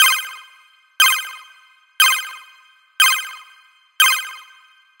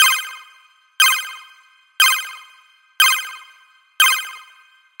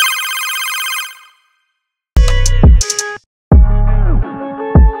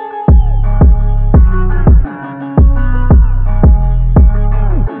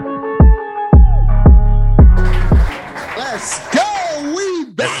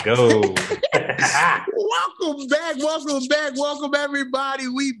welcome everybody.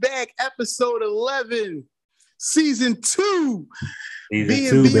 We back, episode 11, season 2.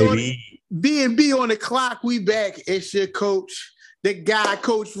 Season 2, baby. B&B on the clock. We back. It's your coach, the guy,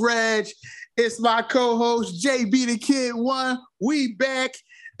 Coach Reg. It's my co-host, JB the Kid 1. We back.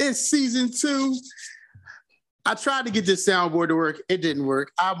 It's season 2. I tried to get this soundboard to work. It didn't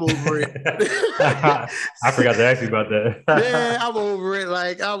work. I'm over it. I forgot to ask you about that. Yeah, I'm over it.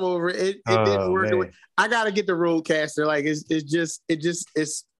 I'm over it. It didn't work. Man. I gotta get the Rodecaster.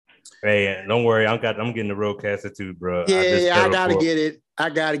 It's. Hey, don't worry. I'm getting the Rodecaster too, bro. Yeah, I gotta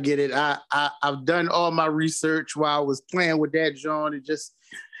get it. I've done all my research while I was playing with that John. It just,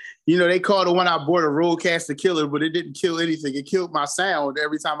 they call the one I bought a Rodecaster killer, but it didn't kill anything. It killed my sound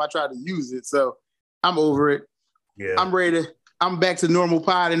every time I tried to use it. So I'm over it. Yeah. I'm back to normal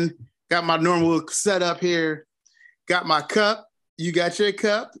potting. Got my normal setup here. Got my cup. You got your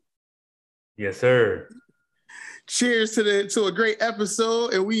cup? Yes, sir. Cheers to a great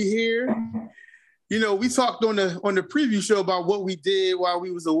episode. And we here. We talked on the preview show about what we did while we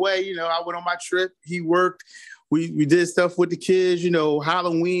was away. I went on my trip. He worked. We did stuff with the kids.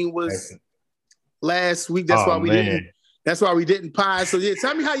 Halloween was last week. That's why we didn't pie. So yeah,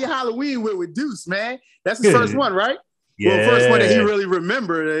 tell me how your Halloween went with Deuce, man. That's his first one, right? Yeah. Well, first one that he really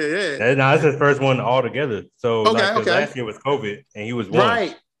remembered. Yeah. That's his first one altogether. So okay. Last year was COVID and he was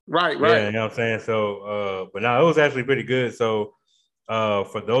one. Right. Yeah, you know what I'm saying? So but now it was actually pretty good. So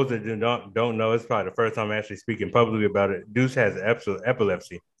for those that don't know, it's probably the first time I'm actually speaking publicly about it. Deuce has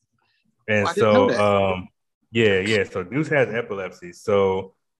epilepsy. And so so Deuce has epilepsy.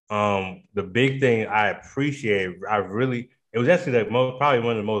 So the big thing I appreciate, it was actually probably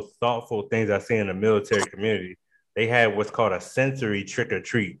one of the most thoughtful things I see in the military community. They had what's called a sensory trick or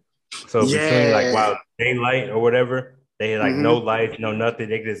treat. So between while daylight or whatever, they had no lights, no nothing.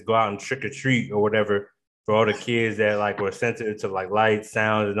 They could just go out and trick or treat or whatever for all the kids that were sensitive to light,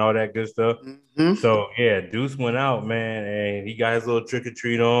 sounds, and all that good stuff. Mm-hmm. So yeah, Deuce went out, man, and he got his little trick or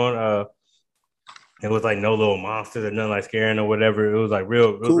treat on. It was no little monsters or nothing scaring or whatever. It was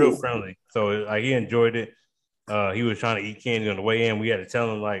real friendly. So he enjoyed it. He was trying to eat candy on the way in. We had to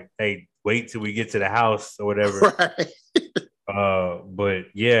tell him hey, wait till we get to the house or whatever. Right. But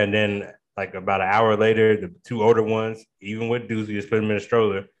yeah, and then about an hour later, the two older ones, even with Deuce, we just put them in a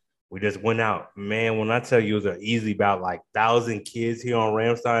stroller. We just went out. Man, when I tell you it was easily about 1,000 kids here on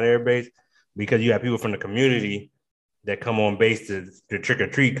Ramstein Air Base, because you have people from the community that come on base to trick or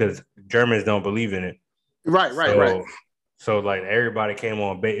treat because Germans don't believe in it. Right. So everybody came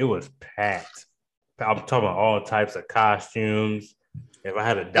on base. It was packed. I'm talking about all types of costumes. If I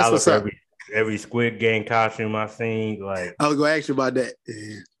had $1 for every Squid Game costume I seen, I was gonna ask you about that.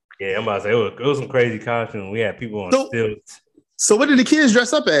 Yeah, I'm about to say it was some crazy costumes. We had people on stilts. So what did the kids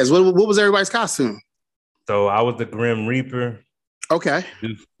dress up as? What was everybody's costume? So I was the Grim Reaper. Okay.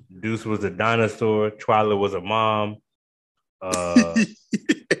 Deuce was a dinosaur. Twyla was a mom.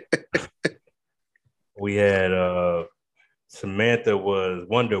 We had Samantha was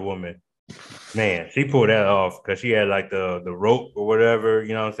Wonder Woman. Man, she pulled that off because she had the rope or whatever.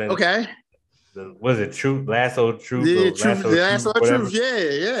 You know what I'm saying? Okay. Was it Truth? Lasso Truth? Yeah, Lasso Truth.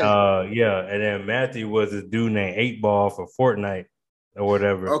 Yeah. Yeah. And then Matthew was this dude named 8-Ball for Fortnite or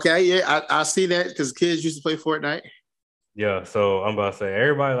whatever. Okay, yeah, I see that because kids used to play Fortnite. Yeah, so I'm about to say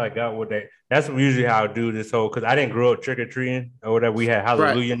everybody got what they. That's usually how I do this whole, because I didn't grow up trick or treating or whatever. We had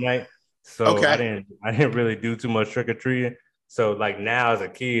Hallelujah night, so I didn't really do too much trick or treating. So now as a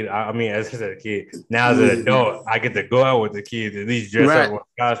kid, as an adult, I get to go out with the kids, at least dress up with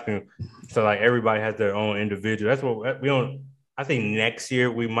a costume. So everybody has their own individual. That's what we don't. I think next year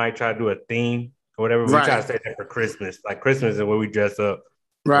we might try to do a theme or whatever. We try to say that for Christmas. Christmas is where we dress up.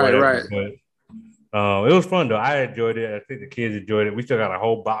 Right. But it was fun though. I enjoyed it. I think the kids enjoyed it. We still got a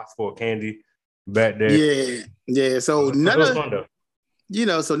whole box full of candy back there. Yeah. So none of fun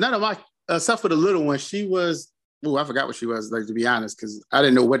though. So none of my except for the little one, she was. Oh, I forgot what she was, to be honest, because I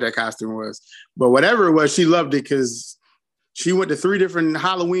didn't know what that costume was. But whatever it was, she loved it because she went to 3 different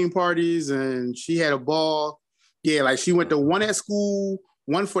Halloween parties and she had a ball. Yeah, she went to one at school,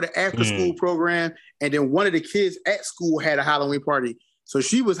 one for the after school program, and then one of the kids at school had a Halloween party. So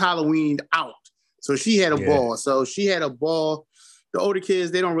she was Halloweened out. So she had a ball. So she had a ball. The older kids,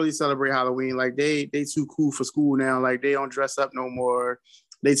 they don't really celebrate Halloween. They too cool for school now. They don't dress up no more.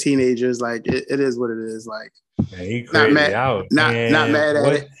 They teenagers. It is what it is. Man, not mad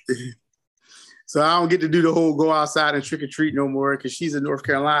at it. So I don't get to do the whole go outside and trick or treat no more because she's in North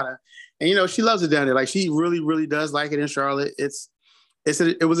Carolina, and she loves it down there. She really, really does like it in Charlotte. It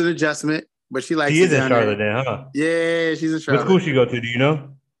was an adjustment, but she likes. She is in Charlotte, then, huh? Yeah, she's in Charlotte. What school she go to? Do you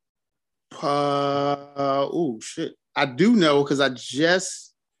know? Oh shit! I do know because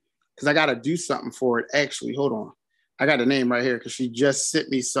I got to do something for it. Actually, hold on. I got a name right here because she just sent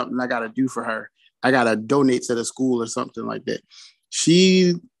me something I got to do for her. I got to donate to the school or something like that.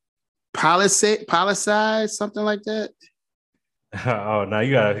 She Palisade, something like that. Oh, now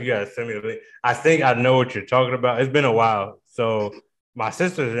you gotta send me the link. I think I know what you're talking about. It's been a while, so my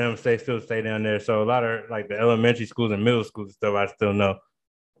sisters and them still stay down there. So a lot of like the elementary schools and middle schools and stuff, I still know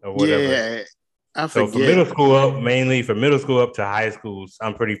or whatever. Yeah, I So for forget. middle school up, mainly for middle school up to high schools,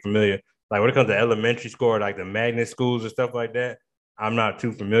 I'm pretty familiar. Like when it comes to elementary school, or like the magnet schools and stuff like that, I'm not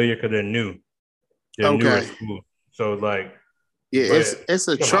too familiar because they're new. They're newer Okay. schools. So like, Yeah, but it's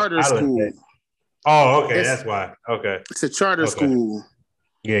a you know, my charter pilot school. said, oh, okay, It's that's why. Okay, it's a charter okay, school.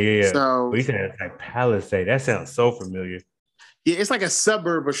 yeah. So But you said it's like Palisade. That sounds so familiar. yeah, it's like a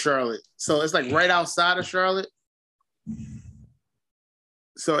suburb of Charlotte. So it's like right outside of Charlotte.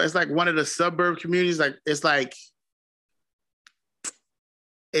 So it's like one of the suburb communities. Like it's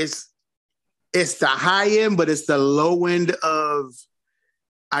it's the high end, but it's the low end of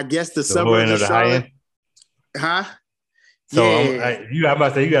I guess the The low end suburbs of of the high Charlotte. end. Huh? So Yeah. I'm about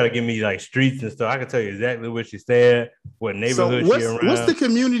to say you got to give me like streets and stuff. I can tell you exactly what she said, what So neighborhood she what's the around.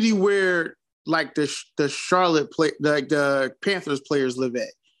 community where like the Charlotte play like the Panthers players live at?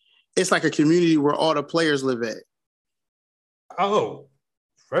 It's like a community where all the players live at. Oh,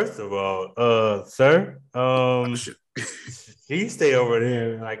 first of all, sir, she stay over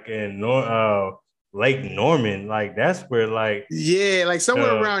there like in Lake Norman. Like that's where like Yeah, like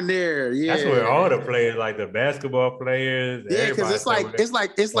somewhere uh around there. that's where all Yeah. the players, like the basketball players, Yeah, because everybody it's stay like over there. it's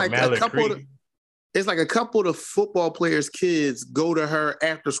like it's Or like a Mallet couple of Creek. it's like a couple of football players' kids go to her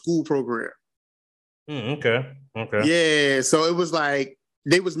after school program. Okay. Yeah, so it was like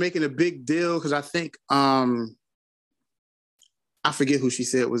they was making a big deal because I think I forget who she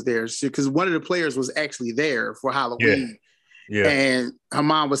said was there because one of the players was actually there for Yeah, Halloween. yeah. And her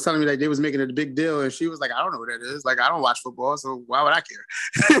mom was telling me that they was making it a big deal, and she was like, "I don't know what that is. Like, I don't watch football, so why would I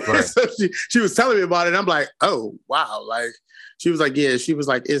care?" Right. So she was telling me about it, and I'm like, "Oh, wow!" Like, she was like, "Yeah." She was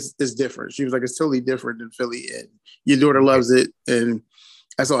like, "It's different." She was like, "It's totally different than Philly, and your daughter loves it, and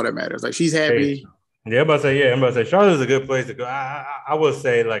that's all that matters." Like, she's Hey, happy. I'm about to say Charlotte's a good place to go. I would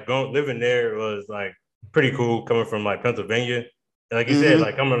say like going living there was like pretty cool coming from like Pennsylvania. Like you said, Mm-hmm.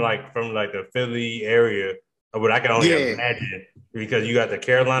 like coming like from like the Philly area, what I can only Yeah, imagine because you got the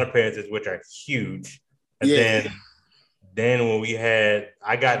Carolina Panthers, which are huge, and yeah. then when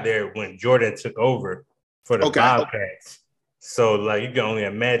I got there when Jordan took over for the Okay. Bobcats. So like you can only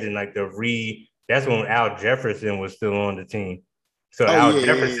imagine like that's when Al Jefferson was still on the team. So Oh Al yeah, yeah,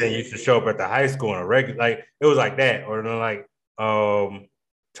 Jefferson yeah. used to show up at the high school on a regular, like it was like that, or then like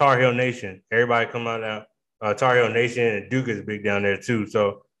Tar Heel Nation. Everybody come out now. Tar Heel Nation and Duke is big down there too.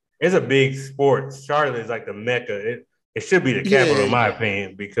 So it's a big sport. Charlotte is like the mecca. It should be the capital in Yeah. my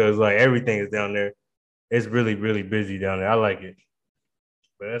opinion because like everything is down there. It's really really busy down there. I like it.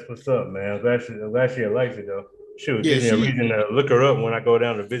 But that's what's up, man. I'm glad she likes it though. Shoot, it Yeah, gives me a she. reason to look her up when I go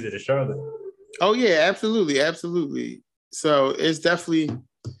down to visit the Charlotte. Oh yeah, absolutely, absolutely. So definitely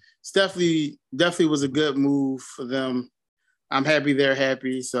was a good move for them. I'm happy they're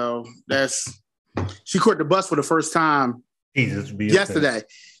happy. So that's she caught the bus for the first time Jesus be up there. yesterday.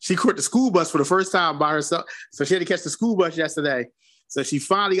 She caught the school bus for the first time by herself. So she had to catch the school bus yesterday. So she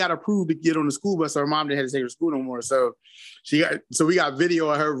finally got approved to get on the school bus. So her mom didn't have to take her to school no more. So we got video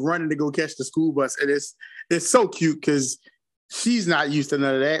of her running to go catch the school bus. And it's so cute because she's not used to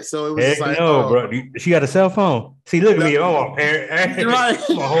none of that. So it was just Heck like, no, oh, bro. She got a cell phone. See, look at no, me. I'm a parent. right.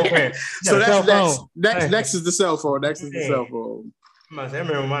 I'm a whole parent. She got So a that's cell next. phone. Next, Hey, next is the cell phone. Next is the man. cell phone. I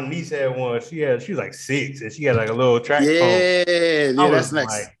remember my niece had one. She was like 6, and she had like a little track phone. Yeah, I yeah, was that's like,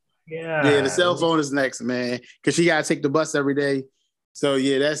 next. Yeah, the yeah, cell phone is next, man, because she gotta take the bus every day. So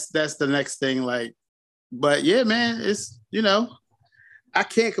yeah, that's the next thing. Like, but yeah, man, it's I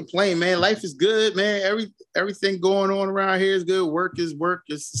can't complain, man. Life is good, man. Everything going on around here is good. Work is work.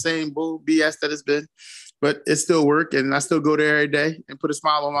 It's the same bull BS that it's been, but it's still work, and I still go there every day and put a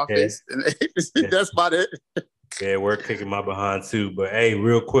smile on my yeah, face, and yeah. that's about it. Yeah, we're kicking my behind too. But hey,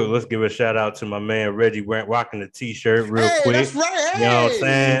 real quick, let's give a shout out to my man Reggie rocking the t-shirt real Hey, that's quick. right. You know what I'm Hey,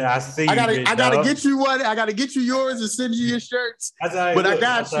 saying? I see I you, gotta, big I gotta dog. get you one. I gotta get you yours and send you your shirts. That's all right. But I Look,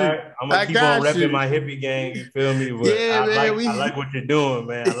 that's got all you. right. I'm gonna I keep on got repping you. my hippie gang. You feel me? But Yeah, man. I like what you're doing,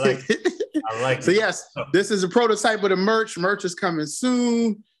 man. I like So it. yes, this is a prototype of the merch. Merch is coming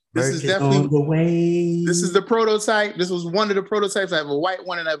soon. This Merch is is on definitely the way. this is the prototype. This was one of the prototypes. I have a white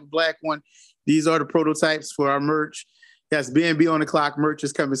one and I have a black one. These are the prototypes for our merch. Yes, BNB on the clock merch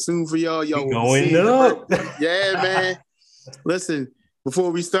is coming soon for y'all. Y'all We will be going seeing the merch. up. Yeah, man. Listen,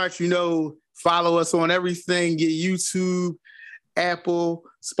 before we start, follow us on everything. Get YouTube, Apple,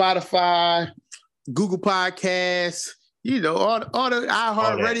 Spotify, Google Podcasts, all the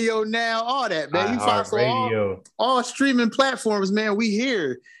iHeartRadio now, all that, man. You follow us on all streaming platforms, man. We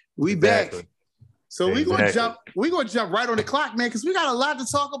here. We back. So we're gonna jump right on the clock, man, because we got a lot to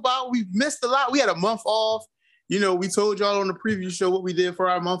talk about. We missed a lot. We had a month off. We told y'all on the preview show what we did for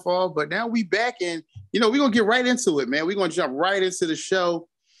our month off, but now we back and we're gonna get right into it, man. We're gonna jump right into the show.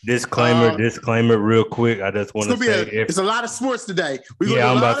 Disclaimer, real quick. I just want to say it's a lot of sports today.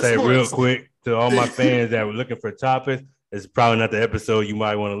 I'm about to say real quick to all my fans that were looking for topics. It's probably not the episode you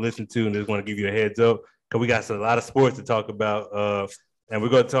might want to listen to, and just want to give you a heads up because we got a lot of sports to talk about. And we're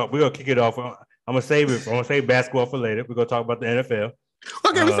gonna kick it off. I'm gonna save basketball for later. We're gonna talk about the NFL.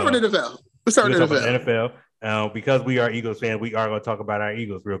 Okay, let's start with the NFL. Let's start with the NFL. Because we are Eagles fans, we are going to talk about our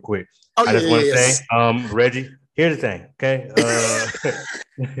Eagles real quick. I just want to say, Reggie, here's the thing, okay?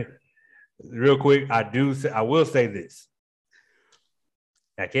 Real quick, I will say this.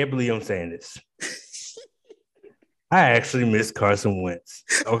 I can't believe I'm saying this. I actually miss Carson Wentz,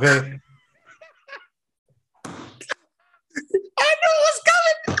 okay? I knew it was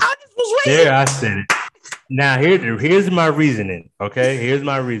coming. I just was waiting. There, I said it. Now, here's my reasoning, okay? Here's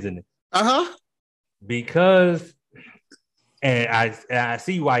my reasoning. Uh-huh. Because, and I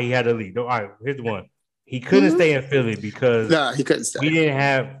see why he had to leave. All right, here's one. He couldn't stay in Philly because he couldn't stay. We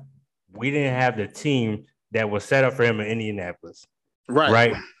didn't have the team that was set up for him in Indianapolis.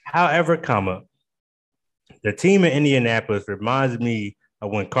 Right. However, the team in Indianapolis reminds me of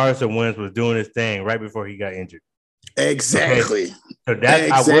when Carson Wentz was doing his thing right before he got injured. Exactly. Okay?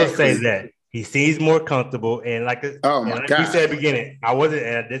 So I will say that he seems more comfortable and like we said at the beginning, I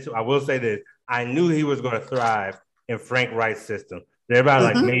will say this. I knew he was going to thrive in Frank Reich's system. They're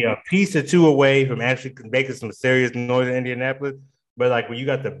about maybe a piece or two away from actually making some serious noise in Indianapolis. But when you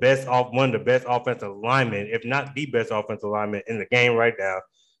got one of the best offensive linemen, if not the best offensive lineman in the game right now,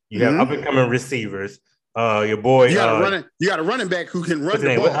 you have up and coming receivers. Your boy, you got a running back who can run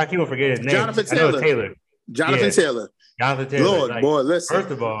the ball. I keep on forgetting his name. Jonathan Taylor. Jonathan Taylor. Lord, boy, listen.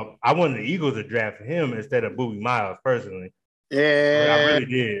 First of all, I wanted the Eagles to draft him instead of Boobie Miles personally.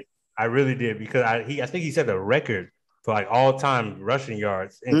 Yeah, I really did because I think he set the record for all time rushing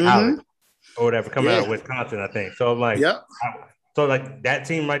yards in college or whatever coming out of Wisconsin, I think. So I'm like, so that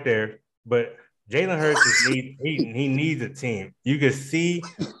team right there. But Jalen Hurts he needs a team. You can see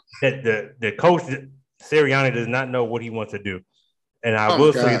that the coach Sirianni does not know what he wants to do, and I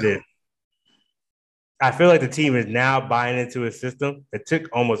will say this. I feel like the team is now buying into his system. It took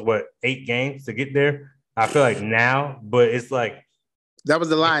almost 8 games to get there. I feel like now, but it's like. That was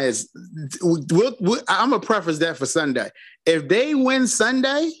the Lions. I'm going to preface that for Sunday. If they win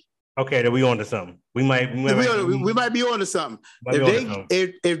Sunday. Okay, then we on to something. We might be on to something.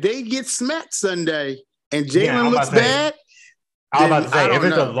 If they get smacked Sunday and Jalen looks bad. I was about to say, if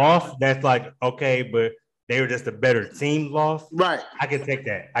it's a loss, that's okay, but they were just a better team loss. Right. I can take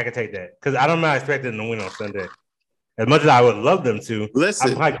that. Because I'm not expecting them to win on Sunday. As much as I would love them to.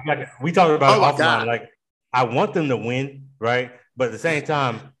 Listen. We talked about it offline. I want them to win, right? But at the same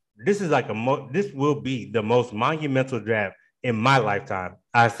time, this is this will be the most monumental draft in my lifetime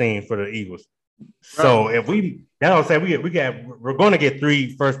I've seen for the Eagles. So if we're going to get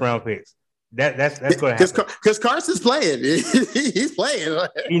 3 first-round picks. That's going to happen. Because Carson's playing. He's playing.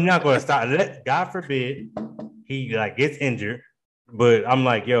 He's not going to stop. God forbid he gets injured. But I'm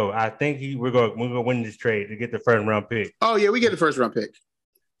I think we're going to win this trade to get the first-round pick. Oh yeah, we get the first-round pick.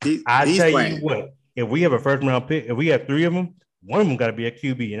 I tell you what, if we have a first-round pick, if we have 3 of them. One of them got to be a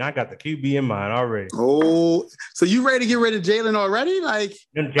QB, and I got the QB in mind already. Oh, so you ready to get rid of Jalen already? Jalen's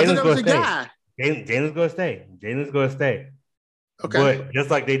going to stay. Jalen's going to stay. Jalen's going to stay. Okay. But just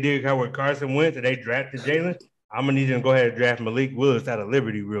like they did with Carson Wentz and they drafted Jalen, I'm going to need them to go ahead and draft Malik Willis out of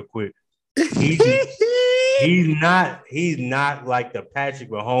Liberty real quick. He's not like the Patrick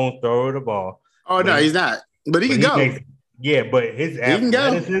Mahomes thrower of the ball. Oh, no, he's not. But he can go. But his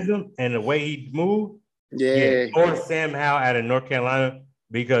athleticism and the way he moved, or Sam Howell out of North Carolina,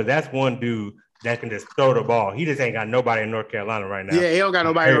 because that's one dude that can just throw the ball. He just ain't got nobody in North Carolina right now. Yeah, he don't got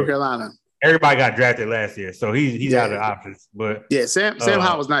nobody in North Carolina. Everybody got drafted last year, so he's out of the options. But Sam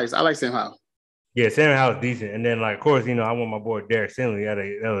Howell was nice. I like Sam Howell. Yeah, Sam Howell's decent. And then, of course, I want my boy Derek Stingley out of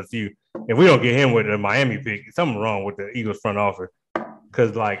LSU. If we don't get him with the Miami pick, something wrong with the Eagles front office.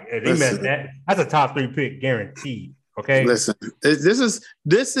 Because, if they mess that's a top 3 pick guaranteed. Okay. Listen,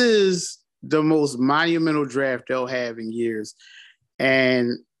 this is the most monumental draft they'll have in years,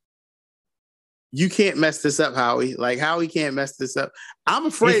 and you can't mess this up, Howie. Howie can't mess this up. I'm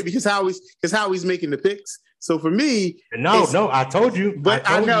afraid because Howie's making the picks. So for me, no, I told you. But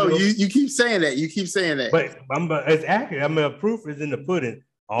I know you keep saying that. You keep saying that. But it's accurate. I mean, proof is in the pudding.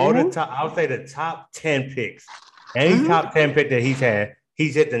 All the top, I'll say the top 10 picks. Any top 10 pick that he's had,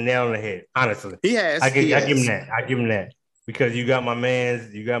 he's hit the nail on the head. Honestly, he has. I give him that. I give him that because you got my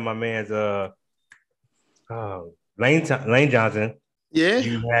man's. Lane Johnson. Yeah.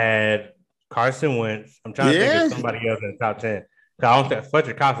 You had Carson Wentz. I'm trying to think of somebody else in the top 10. I don't think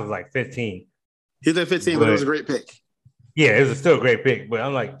Fletcher Cox was like 15. He's at 15, but it was a great pick. Yeah, it was still a great pick. But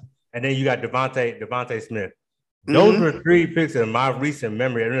I'm like, and then you got Devontae Smith. Those were 3 picks in my recent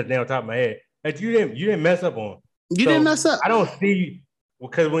memory. I don't know on top of my head that you didn't mess up on. You didn't mess up. I don't see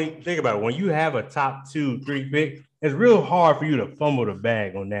because when you think about it, when you have a top 2, 3 pick, it's real hard for you to fumble the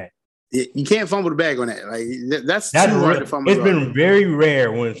bag on that. You can't fumble the bag on that. Like that's too hard to fumble. It's been very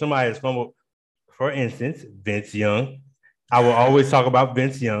rare when somebody has fumbled. For instance, Vince Young. I will always talk about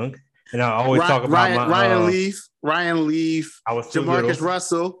Vince Young, and I always talk about Ryan Leaf. I was Jamarcus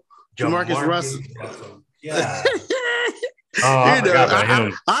Russell. Jamarcus Russell. Yeah. I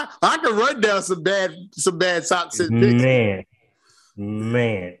can run down some bad top 10 picks.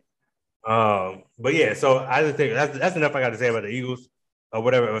 Man. But yeah, so I just think that's enough I got to say about the Eagles or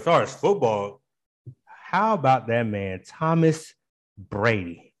whatever. As far as football, how about that man, Thomas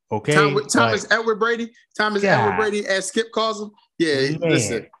Brady? Okay, Thomas Edward Brady. Edward Brady, as Skip calls him. Yeah,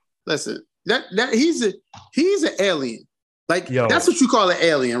 man. Listen. That he's an alien. Like that's what you call an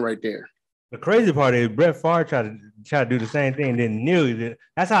alien right there. The crazy part is Brett Favre tried to do the same thing, then nearly did.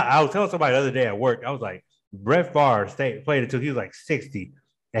 That's how I was telling somebody the other day at work. I was like, Brett Favre played until he was like 60,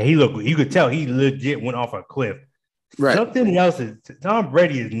 and you could tell he legit went off a cliff. Right. Something else is Tom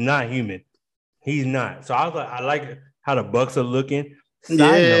Brady is not human. He's not. So I was like, I like how the Bucks are looking. Side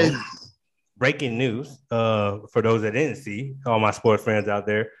note, breaking news for those that didn't see, all my sports fans out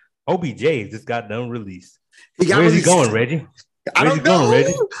there, OBJ just got done released. Where's he going, Reggie? I don't know,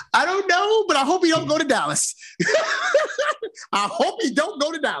 but I hope he don't go to Dallas. I hope he don't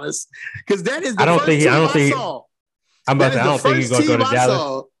go to Dallas because that is the first team I saw. I don't think he's going to go to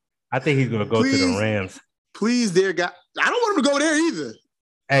Dallas. I think he's going to go to the Rams. Please, dear God. I don't want him to go there either.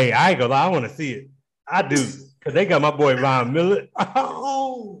 Hey, I ain't gonna lie. I want to see it. I do. Because they got my boy Von Miller.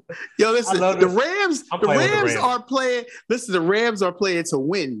 Oh. Yo, listen, the Rams are playing. Listen, the Rams are playing to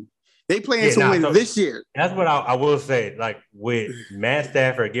win. They playing to win this year. That's what I will say. Like with Matt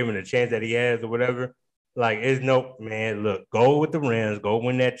Stafford given the chance that he has or whatever, like it's no man. Look, go with the Rams. Go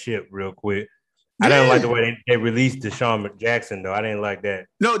win that chip real quick. I didn't like the way they released Deshaun Jackson though. I didn't like that.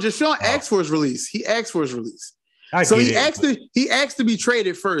 No, Deshaun asked for his release. He asked for his release. He asked to be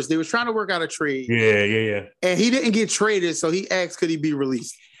traded first. They was trying to work out a trade. Yeah. And he didn't get traded, so he asked could he be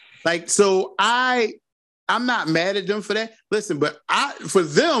released. Like so, I'm not mad at them for that. Listen, but for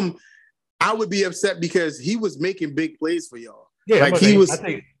them, I would be upset because he was making big plays for y'all. Yeah, like I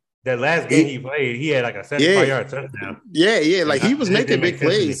think that last game he played, he had like a 75-yard touchdown. Yeah. Like he was making big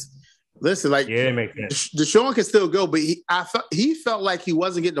plays. Listen, like it makes sense. Deshaun can still go, but he felt like he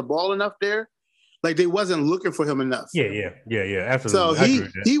wasn't getting the ball enough there. Like they wasn't looking for him enough. Yeah, absolutely. So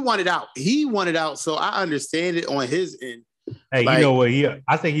he wanted out. He wanted out. So I understand it on his end. Hey, like, you know what?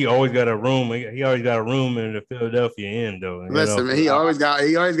 I think he always got a room. He always got a room in the Philadelphia end, though. Listen, man, he always got room.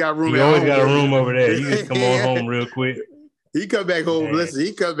 He always got a room over there. You just come on home real quick. He come back home. Man. Listen,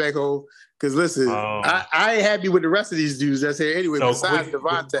 he come back home because listen, I ain't happy with the rest of these dudes that's here anyway. So besides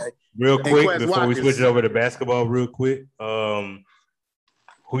Devontae, real quick before we switch over to basketball, real quick,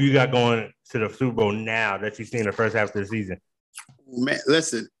 who you got going to the Super Bowl now that you've seen the first half of the season? Man,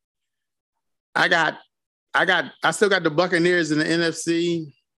 listen, I still got the Buccaneers in the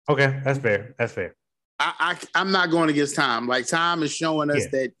NFC. Okay, that's fair. I'm not going against Tom. Like Tom is showing us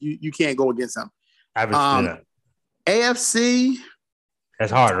that you can't go against him. AFC.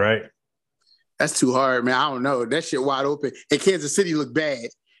 That's hard, right? That's too hard, man. I don't know. That shit wide open. And Kansas City looked bad.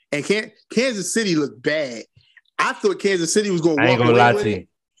 Kansas City looked bad. I thought Kansas City was going to walk away. I ain't gonna lie to you.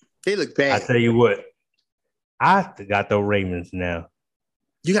 They look bad. I tell you what, I got the Ravens now.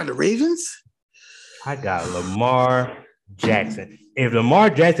 You got the Ravens? I got Lamar Jackson. If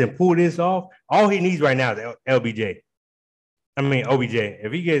Lamar Jackson pull this off, all he needs right now is OBJ.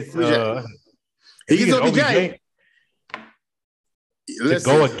 If he gets OBJ to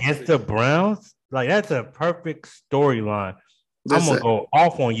go against the Browns, like that's a perfect storyline. I'm gonna go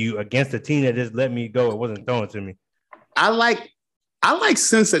off on you against a team that just let me go. It wasn't thrown to me. I like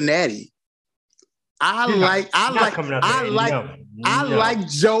Cincinnati. I like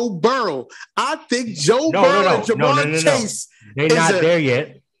Joe Burrow. I think Joe Burrow and Jamar Chase. They're not there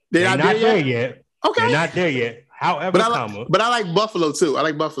yet. They're not there yet. Okay. They're not there yet. However, but I like Buffalo too.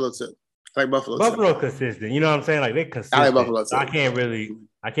 I like Buffalo. Buffalo consistent. You know what I'm saying? Like they consistent. I like Buffalo too. So I can't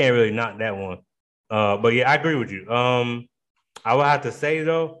really knock that one. But yeah, I agree with you. I would have to say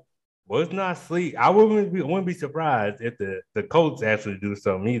though, was not sleep. I wouldn't be surprised if the Colts actually do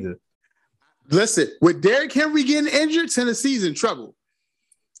something either. Listen, with Derrick Henry getting injured, Tennessee's in trouble.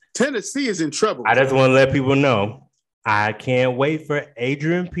 Tennessee is in trouble. I just want to let people know. I can't wait for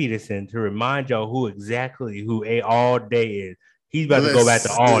Adrian Peterson to remind y'all who All Day is. He's about to go back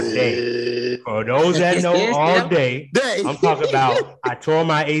to All Day. For those that know All Day, I'm talking about I tore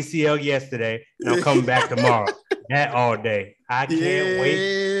my ACL yesterday and I'm coming back tomorrow. That All Day. I can't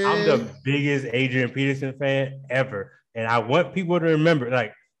wait. I'm the biggest Adrian Peterson fan ever. And I want people to remember,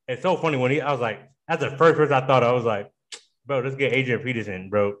 like, it's so funny when I was like, that's the first person I thought I was like, bro, let's get Adrian Peterson,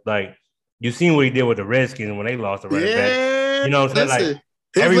 bro. Like, you seen what he did with the Redskins when they lost the running back. You know what I'm saying? Like,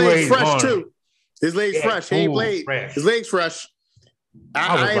 his everywhere legs he's fresh gone, too. His legs fresh. He ain't played. His legs fresh.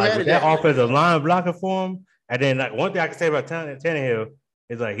 I was like, with that offensive line blocking for him. And then, like, one thing I can say about Tannehill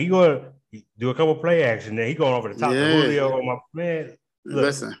is, like, he going to do a couple play action. Then he going over the top of Julio. On my man, look,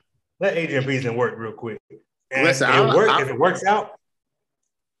 listen, let Adrian Peterson work real quick. And listen, if it works out,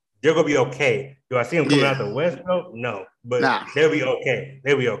 they're going to be okay. Do I see them coming out the West? No. But they'll be okay.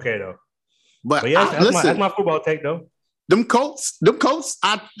 They'll be okay, though. But yes, that's my football take, though. Them Colts,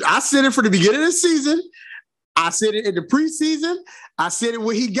 I said it for the beginning of the season. I said it in the preseason. I said it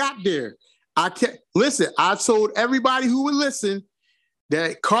when he got there. I told everybody who would listen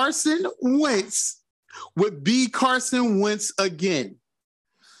that Carson Wentz would be Carson Wentz again.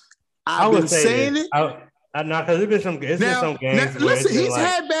 I've been saying it. Because it's been some games. Listen, he's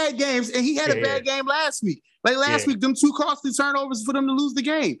had bad games, and he had a bad game last week. Like last week, them 2 costly turnovers for them to lose the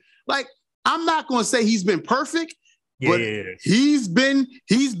game. Like, I'm not going to say he's been perfect, but he's been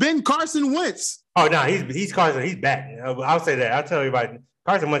Carson Wentz. Oh no, he's Carson. He's back. I'll say that. I'll tell everybody,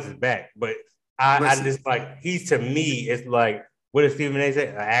 Carson Wentz is back. But I just like he's to me. It's like what did Stephen A. say?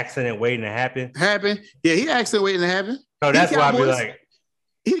 An accident waiting to happen. Yeah, he accident waiting to happen. So that's why I be like,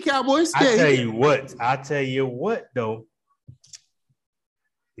 he the Cowboys. I tell you what though.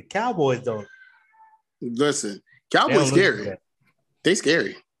 The Cowboys don't. Listen, Cowboys scary. They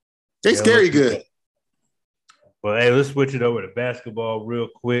scary. They scary good. Well, hey, let's switch it over to basketball real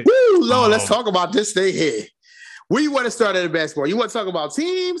quick. Woo, Lord, let's talk about this thing here. Where you want to start at the basketball? You want to talk about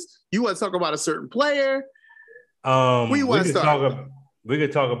teams? You want to talk about a certain player? Where you want to start? We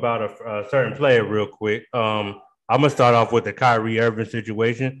could talk about a certain player real quick. I'm gonna start off with the Kyrie Irving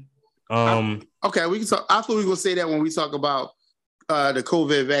situation. Okay, we can talk. I thought we were gonna say that when we talk about the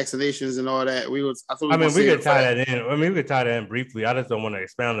COVID vaccinations and all that. We could tie that in. We could tie that in briefly. I just don't want to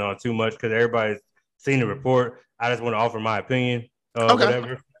expound on it too much because everybody's seen the report. I just want to offer my opinion.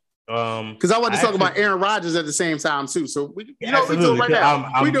 Whatever. Because I want to talk about Aaron Rodgers at the same time too. So we do it right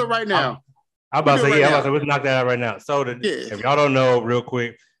now. We do it right now. I'm about to say, let's knock that out right now. So if y'all don't know, real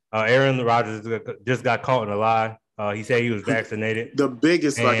quick, Aaron Rodgers just got caught in a lie. He said he was vaccinated. The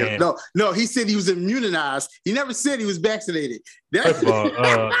biggest no. He said he was immunized. He never said he was vaccinated. First of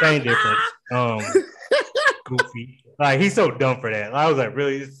all, same difference. Goofy. Like he's so dumb for that. I was like,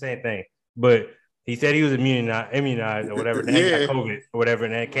 really, it's the same thing. But he said he was immunized or whatever. Then he got COVID or whatever,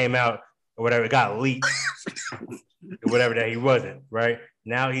 and then it came out or whatever. It got leaked or whatever that he wasn't. Right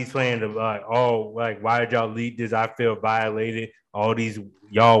now he's playing why did y'all leak this? I feel violated. All these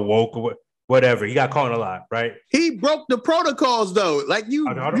y'all woke or whatever. He got caught in a lot, right? He broke the protocols though. Like you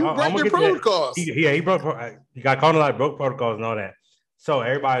broke the protocols. He got caught in a lot, broke protocols and all that. So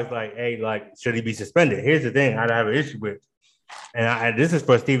everybody's like, hey, like, should he be suspended? Here's the thing I have an issue with. And this is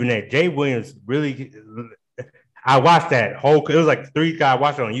for Stephen A. Jay Williams really. I watched that whole. It was like 3 guys. I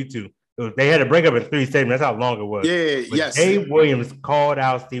watched it on YouTube. They had to break up in 3 statements. That's how long it was. Yes. Jay Williams called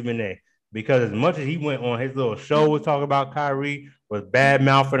out Stephen A. because as much as he went on his little show was talking about Kyrie, was bad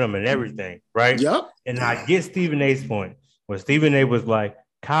mouthing him and everything, right? Yep. And I get Stephen A's point. When Stephen A was like,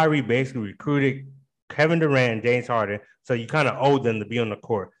 Kyrie basically recruited Kevin Durant and James Harden, so you kind of owe them to be on the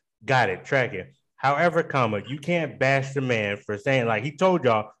court. Got it, track it. However, you can't bash the man for saying, like, he told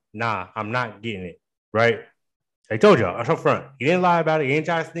y'all, nah, I'm not getting it, right? He told y'all up front. He didn't lie about it. He didn't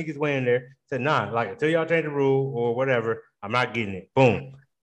try to sneak his way in there. Said, nah, like, until y'all change the rule or whatever, I'm not getting it. Boom.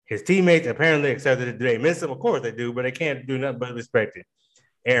 His teammates apparently accepted it. They miss him, of course they do, but they can't do nothing but respect it.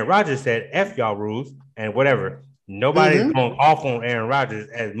 Aaron Rodgers said, F y'all rules and whatever. Nobody's going off on Aaron Rodgers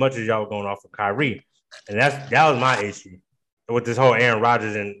as much as y'all going off of Kyrie. And that was my issue with this whole Aaron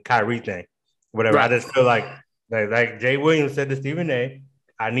Rodgers and Kyrie thing. Whatever. Right. I just feel like Jay Williams said to Stephen A.,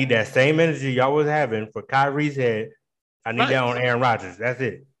 I need that same energy y'all was having for Kyrie's head. I need that on Aaron Rodgers. That's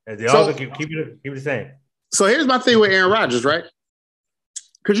it. Keep it the same. So here's my thing with Aaron Rodgers, right?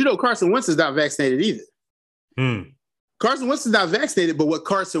 Because Carson Wentz is not vaccinated either. Carson Wentz is not vaccinated, but what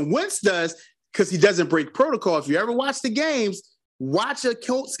Carson Wentz does, because he doesn't break protocol, if you ever watch the games, watch a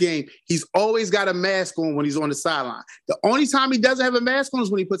Colts game, he's always got a mask on when he's on the sideline. The only time he doesn't have a mask on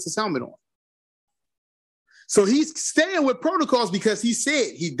is when he puts his helmet on. So he's staying with protocols because he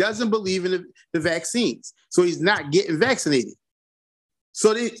said he doesn't believe in the vaccines. So he's not getting vaccinated.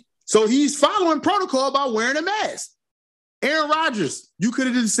 So he's following protocol by wearing a mask. Aaron Rodgers, you could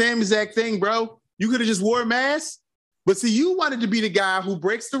have done the same exact thing, bro. You could have just wore a mask. But see, you wanted to be the guy who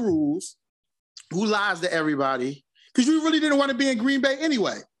breaks the rules, who lies to everybody, because you really didn't want to be in Green Bay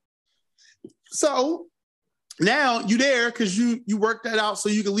anyway. So now you there because you worked that out so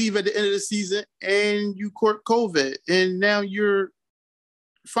you can leave at the end of the season and you caught COVID. And now you're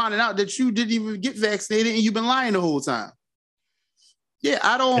finding out that you didn't even get vaccinated and you've been lying the whole time. Yeah,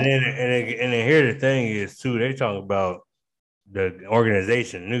 I don't. And then here the thing is, too, they talking about the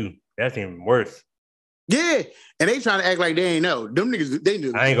organization knew. That's even worse. Yeah, and they trying to act like they ain't know. Them niggas, they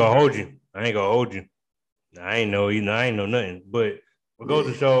knew. I ain't gonna hold you. I ain't know nothing. But what goes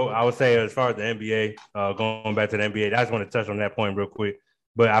to show, I would say, as far as the NBA, going back to the NBA, I just want to touch on that point real quick.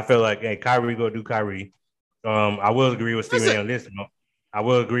 But I feel like, hey, Kyrie go do Kyrie. I will agree with Stephen A on this. I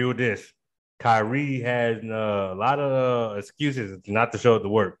will agree with this. Kyrie has a lot of excuses not to show up to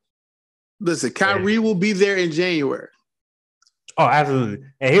work. Listen, Kyrie will be there in January. Oh, absolutely.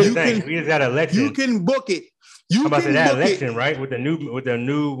 And here's the thing: we just got an election. You can book it. I'm about to say that election, right? With the new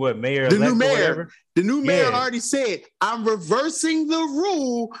mayor, the new mayor. The new mayor already said, "I'm reversing the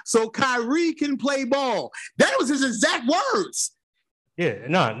rule so Kyrie can play ball." That was his exact words. Yeah,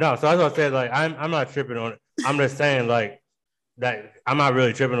 no. So that's what I said. Like, I'm not tripping on it. I'm just saying, like, that I'm not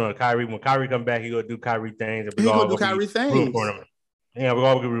really tripping on Kyrie. When Kyrie come back, he gonna do Kyrie things. He gonna do Kyrie things. Yeah, we're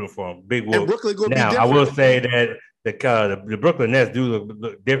all gonna root for him. Big whoop. And Brooklyn gonna now, be different. I will say that the Brooklyn Nets do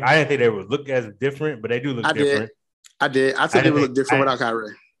look different. I didn't think they would look as different, but they do look different. I did. I think they would look different without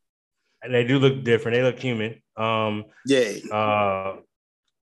Kyrie. And they do look different. They look human. Yeah.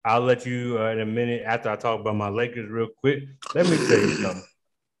 I'll let you in a minute after I talk about my Lakers real quick. Let me tell you something.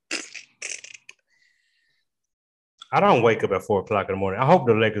 I don't wake up at 4 o'clock in the morning. I hope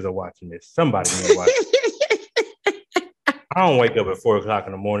the Lakers are watching this. Somebody may watch it. I don't wake up at 4 o'clock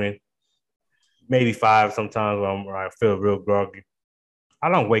in the morning. Maybe 5 sometimes when I feel real groggy. I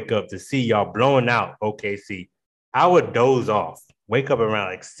don't wake up to see y'all blowing out OKC. I would doze off. Wake up around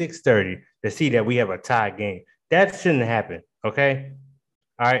like 6:30 to see that we have a tie game. That shouldn't happen, okay?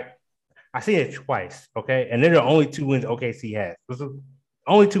 All right? I seen it twice, okay? And they're the only 2 wins OKC has.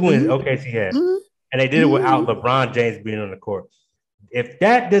 Only 2 wins OKC has. And they did it without LeBron James being on the court. If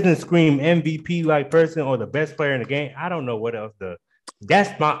that doesn't scream MVP-like person or the best player in the game, I don't know what else does. That's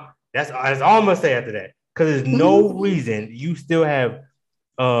all I'm gonna say after that. Because there's no reason you still have.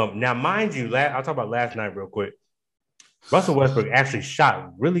 Now, mind you, I'll talk about last night real quick. Russell Westbrook actually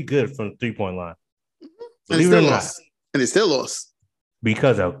shot really good from the 3-point line. Believe it or not. And they still lost.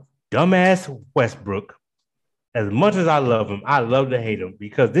 Because of dumbass Westbrook. As much as I love him, I love to hate him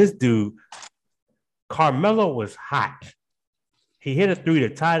because this dude, Carmelo, was hot. He hit a 3 to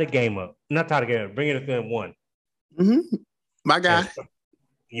tie the game up. Not tie the game up, bring it within 1. My guy.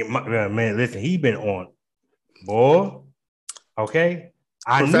 Man, listen, he been on. Boy, okay?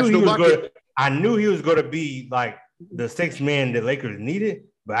 I knew he was going to be like the 6th man the Lakers needed,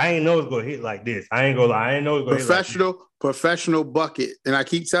 but I didn't know it was going to hit like this. I ain't going to lie. I didn't know it was going to hit like this. Professional bucket. And I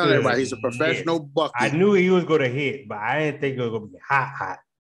keep telling everybody he's a professional bucket. I knew he was going to hit, but I didn't think it was going to be hot.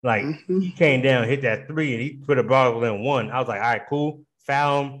 Like, he came down, hit that 3, and he put a ball in 1. I was like, all right, cool.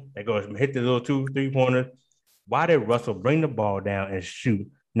 Foul him. They go hit the little 2 3-pointers. Why did Russell bring the ball down and shoot,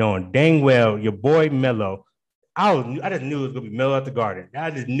 knowing dang well your boy Melo? I just knew it was going to be Melo at the Garden.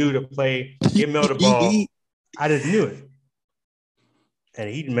 I just knew to play, get Melo the ball. I just knew it. And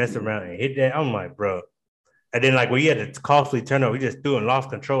he messed around and hit that. I'm like, bro. And then, like, when he had a costly turnover, he just threw and lost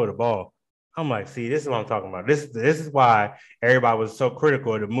control of the ball. I'm like, see, this is what I'm talking about. This is why everybody was so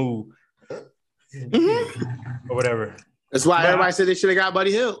critical of the move or whatever. That's why everybody said they should have got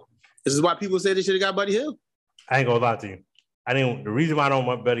Buddy Hield. This is why people said they should have got Buddy Hield. I ain't gonna lie to you. The reason why I don't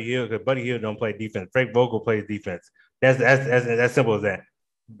want Buddy Hield because Buddy Hield don't play defense. Frank Vogel plays defense. That's simple as that.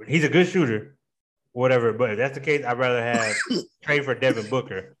 He's a good shooter, whatever. But if that's the case, I'd rather have trade for Devin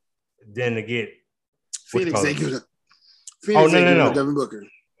Booker than to get Phoenix. No. Devin Booker.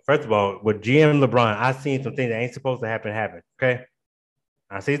 First of all, with GM LeBron, I seen some things that ain't supposed to happen. Okay,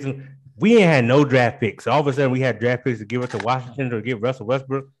 I see some. We ain't had no draft picks. So all of a sudden, we had draft picks to give it to Washington or give Russell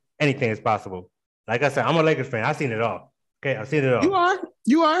Westbrook. Anything is possible. Like I said, I'm a Lakers fan. I've seen it all. Okay, I've seen it all.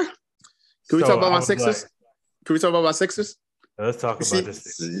 You are. Can we talk about my Sixers? Can we talk about my Sixers? Let's talk about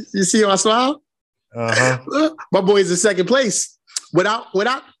this. You see how I smile? My boy's in second place without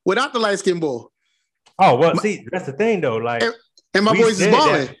the light skin boy. Oh well, see, that's the thing though. Like, and my boys is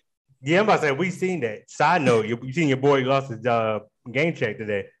balling. Yeah, I'm about to say we seen that. Side note, you seen your boy lost his game check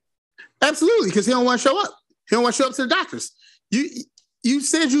today. Absolutely, because he don't want to show up. He don't want to show up to the doctors. You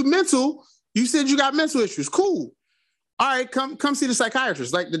said you mental. You said you got mental issues. Cool. All right, come see the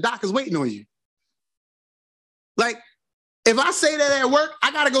psychiatrist. Like the doctor's waiting on you. Like if I say that at work,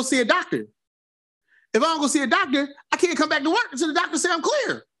 I gotta go see a doctor. If I don't go see a doctor, I can't come back to work until the doctor say I'm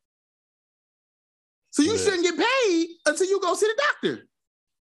clear. So you shouldn't get paid until you go see the doctor.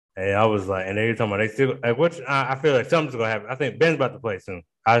 Hey, I was like, and every time they still, like, I feel like something's gonna happen. I think Ben's about to play soon.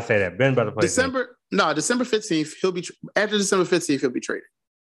 I say that Ben's about to play December 15th. He'll be after December 15th. He'll be traded.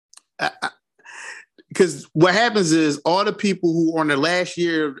 Because what happens is all the people who are on the last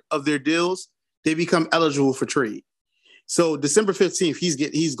year of their deals, they become eligible for trade. So December 15th,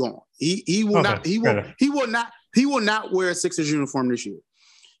 he's gone. He will not wear a Sixers uniform this year.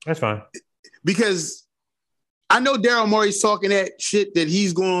 That's fine. Because I know Daryl Morey's talking that shit that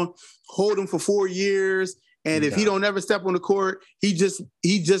he's going to hold him for 4 years, and if he don't ever step on the court, he just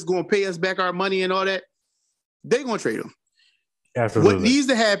going to pay us back our money and all that. They're going to trade him. Absolutely. What needs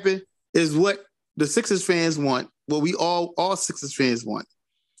to happen is what the Sixers fans want. What we all Sixers fans want.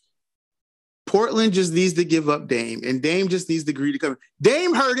 Portland just needs to give up Dame, and Dame just needs to agree to come.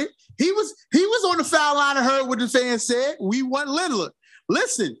 Dame heard it. He was on the foul line and heard what the fans said. We want Lillard.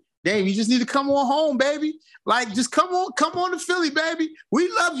 Listen, Dame, you just need to come on home, baby. Like, just come on to Philly, baby.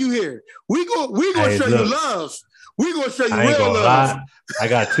 We love you here. We gonna show you love. We gonna show you real love. I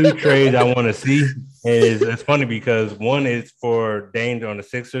got 2 trades I want to see, and it's funny because one is for Dame on the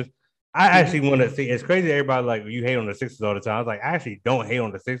Sixers. I actually want to see. It's crazy. Everybody like you hate on the Sixers all the time. I was like, I actually don't hate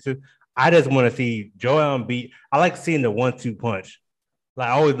on the Sixers. I just want to see Joel Embiid. I like seeing the 1-2 punch. Like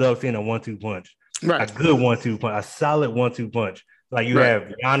I always love seeing a 1-2 punch. Right. A good 1-2 punch, a solid 1-2 punch. Like you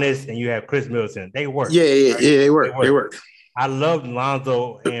have Giannis and you have Chris Middleton. They work. Yeah, they work. I loved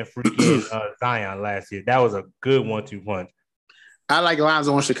Lonzo and freaking Zion last year. That was a good 1-2 punch. I like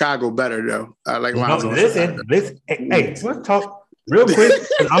Lonzo in Chicago better though. I like Lonzo. Listen. Hey, let's talk real quick.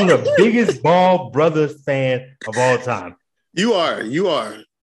 I'm the biggest Ball Brothers fan of all time. You are.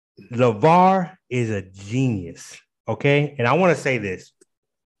 LeVar is a genius. Okay, and I want to say this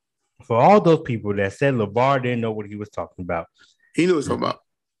for all those people that said LeVar didn't know what he was talking about. He knew what he was talking about.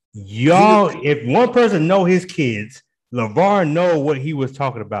 Y'all, if one person know his kids, LeVar know what he was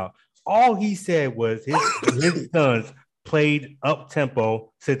talking about. All he said was his sons played up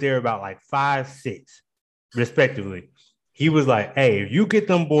tempo, sit there about like 5-6, respectively. He was like, "Hey, if you get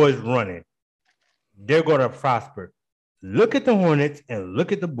them boys running, they're gonna prosper. Look at the Hornets and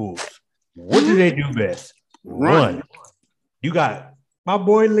look at the Bulls. What do they do best? Run. You got my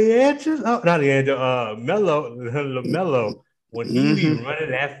boy LeAngelo, not LeAngelo, Melo." When he be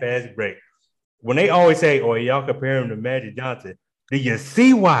running that fast break, when they always say, "Oh, y'all compare him to Magic Johnson," do you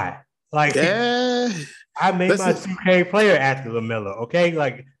see why? Like, I made my 2K player after LaMelo. Okay,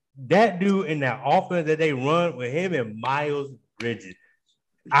 like that dude in that offense that they run with him and Miles Bridges.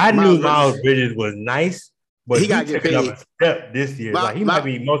 I knew Miles Bridges was nice, but he got to get paid. Up a step this year. Like he might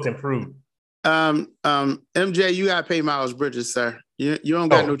be most improved. MJ, you got to pay Miles Bridges, sir. You don't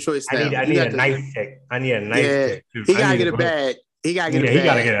got no choice now. I need a nice check. I need a nice check too. He gotta get a bag. He gotta get a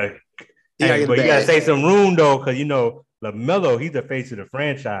bag. But you gotta save some room though, because you know LaMelo, he's the face of the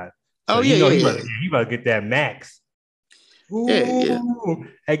franchise. So he about to get that max. Ooh. Yeah.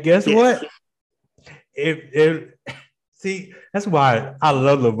 And guess what? If see, that's why I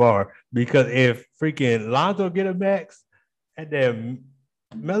love LeVar, because if freaking Lonzo get a max and then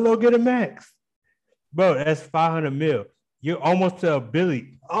Melo get a max, bro, that's $500 million. You're almost to $1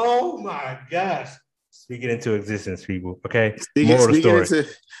 billion. Oh my gosh. Speak it into existence, people. Okay. Speak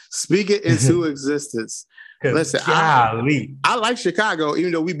it into existence. Listen, I like Chicago,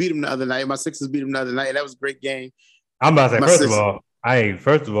 even though we beat them the other night. My Sixers beat them the other night, and that was a great game. I'm about to say,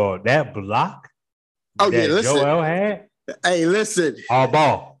 first of all, that block that Joel had. Hey, listen. All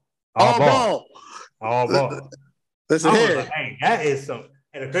ball. Listen here. Like, hey, that is some.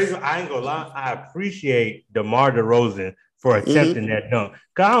 And the crazy, I ain't gonna lie, I appreciate DeMar DeRozan for attempting that dunk.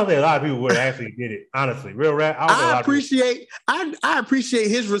 Because I don't think a lot of people would have actually did it. Honestly, real rap. I appreciate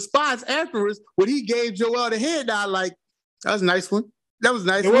his response afterwards when he gave Joel the head down. Like, that was a nice one. That was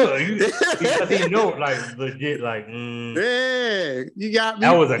nice. It was. Because he know, like, legit, like, yeah, you got me.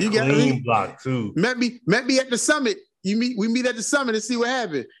 That was a clean block, too. Met me at the summit. We meet at the summit and see what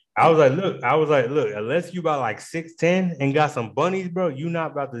happened. I was like, look, unless you about like 6'10" and got some bunnies, bro, you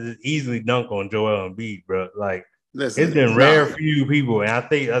not about to just easily dunk on Joel Embiid, bro. Like, Listen, it's been rare few people, and I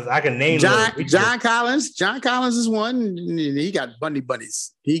think I can name John Collins. John Collins is one. He got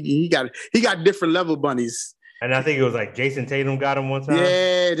bunnies. He got different level bunnies. And I think it was like Jason Tatum got him one time.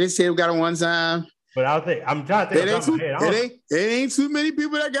 Yeah, Jason Tatum got him one time. But I'm trying to think. It ain't too many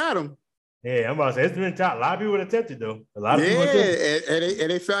people that got him. Yeah, I'm about to say it's been a lot of people attempted though. A lot of people attempted.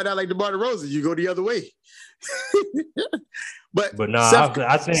 And they found out like DeMar DeRozan, you go the other way. but no,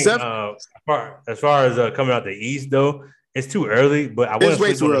 I think as far as coming out the East though, it's too early. But it's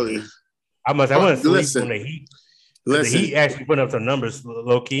way too early. I wouldn't sleep on the Heat. The Heat actually put up some numbers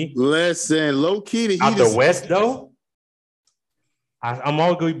low key. Low key. The Heat out the West though. I'm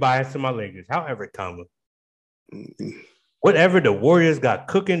always going to be biased to my Lakers. However, whatever the Warriors got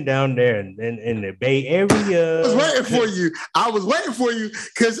cooking down there in the Bay Area. I was waiting for you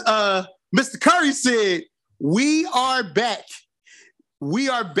because Mr. Curry said, "We are back. We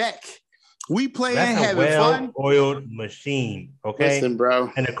are back. We playing having fun." Well-oiled machine, okay? Listen,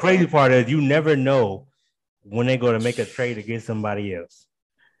 bro. And the crazy part is you never know when they're going to make a trade against somebody else.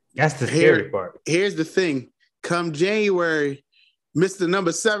 That's the scary part. Here's the thing. Come January, Mr.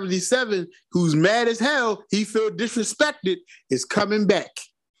 Number 77, who's mad as hell, he feel disrespected, is coming back.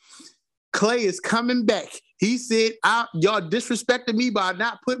 Clay is coming back. He said, y'all disrespected me by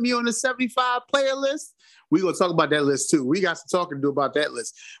not putting me on the 75 player list. We're going to talk about that list too. We got some talking to do about that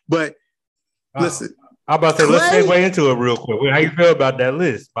list. But listen. I'm about to say, let's segue into it real quick. How you feel about that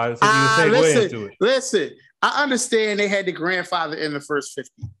list? Listen, I understand they had the grandfather in the first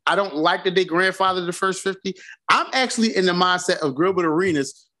 50. I don't like that they grandfathered the first 50. I'm actually in the mindset of Gilbert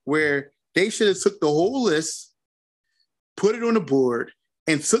Arenas where they should have took the whole list, put it on the board,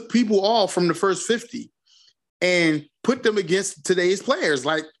 and took people off from the first 50 and put them against today's players.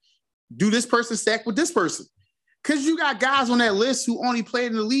 Like, do this person stack with this person? Because you got guys on that list who only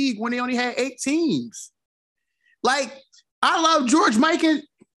played in the league when they only had 8 teams. Like, I love the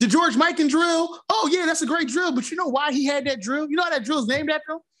George Mikan drill. Oh, yeah, that's a great drill. But you know why he had that drill? You know how that drill's named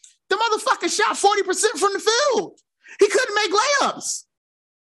after him? The motherfucker shot 40% from the field. He couldn't make layups.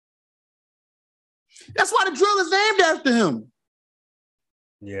 That's why the drill is named after him.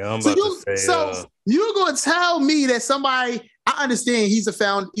 Yeah, I'm about to say. So you're going to tell me that somebody, I understand he's a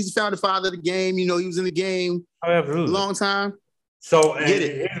founding father of the game. You know, he was in the game a long time. So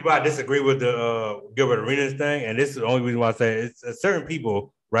here's why I disagree with the Gilbert Arenas thing, and this is the only reason why I say it's certain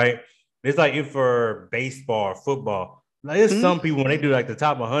people, right? It's like if for baseball or football, like there's some people when they do like the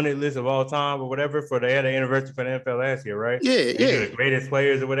top 100 list of all time or whatever for they had an anniversary for the NFL last year, right? Yeah. The greatest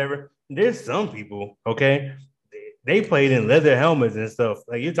players or whatever. There's some people, okay, they played in leather helmets and stuff.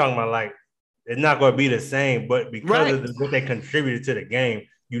 Like you're talking about, like it's not going to be the same, but because of what they contributed to the game,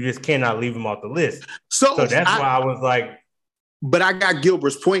 you just cannot leave them off the list. So that's why I was like. But I got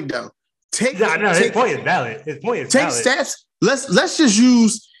Gilbert's point though. His point is valid. Take stats. Let's just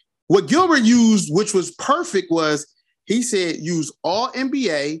use what Gilbert used, which was perfect. Was he said use all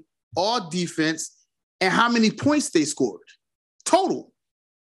NBA, all defense, and how many points they scored total.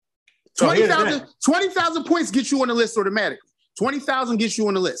 20,000 points get you on the list automatically. 20,000 gets you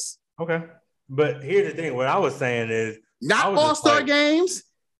on the list. Okay, but here's the thing. What I was saying is not all-star games.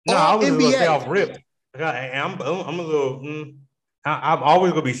 No, I was going to say off rip. I'm a little. I'm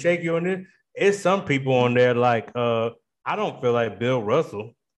always gonna be shaky on this. It's some people on there like I don't feel like Bill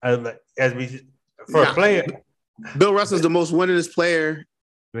Russell a player. Bill Russell's the most winningest player.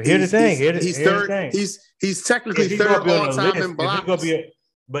 But here's the thing. He's third. He's technically third all time in blocks.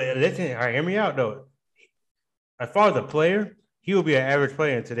 But listen, all right, hear me out though. As far as a player, he will be an average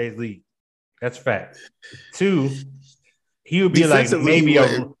player in today's league. That's a fact. 2, he would be like maybe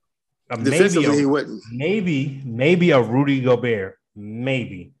maybe a Rudy Gobert,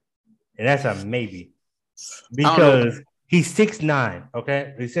 maybe, and that's a maybe because he's 6'9".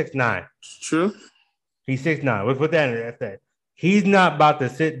 Okay, he's 6'9". True. He's 6'9". Let's put that in that. He's not about to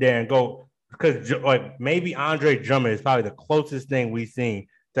sit there and go because like maybe Andre Drummond is probably the closest thing we've seen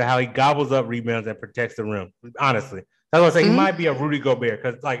to how he gobbles up rebounds and protects the rim. Honestly, that's what I say. He might be a Rudy Gobert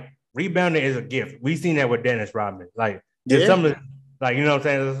because like rebounding is a gift. We've seen that with Dennis Rodman. Like some of the. Like, you know what I'm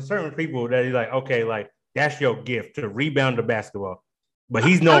saying? There's certain people that you're like, okay, like, that's your gift to rebound the basketball. But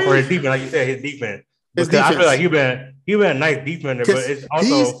he's known for his defense, like you said, his defense. Because I feel like you've been a nice defender, but it's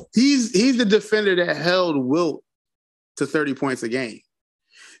also he's the defender that held Wilt to 30 points a game.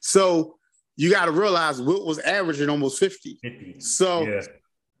 So you got to realize Wilt was averaging almost 50. So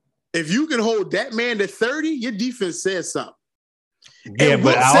if you can hold that man to 30, your defense says something. Yeah,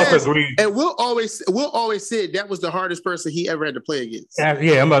 but I also agree. And Will always said that was the hardest person he ever had to play against. Yeah,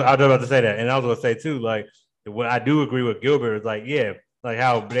 I was about to say that, and I was going to say too, like what I do agree with Gilbert is like, yeah, like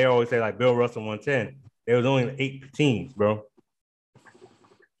how they always say like Bill Russell 110. There was only 8 teams, bro.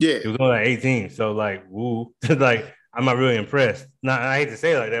 Yeah. It was only like 18. So like, woo, like I'm not really impressed. Not I hate to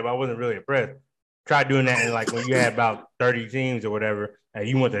say it like that, but I wasn't really impressed. Try doing that in like when you had about 30 teams or whatever, and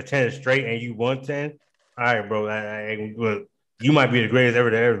you went to 10 straight and you won 10. All right, bro. Well, you might be the greatest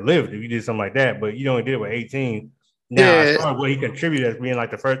ever that ever lived if you did something like that, but you only did it with 18. Now, as far as what he contributed as being like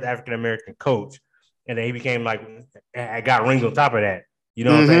the first African American coach, and then he became like, I got rings on top of that. You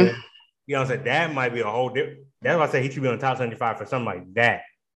know what I'm saying? You know what I'm saying? That might be a whole different. That's why I say he should be on the top 75 for something like that,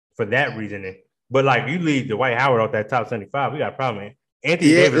 for that reasoning. But like, you leave Dwight Howard off that top 75, we got a problem, man.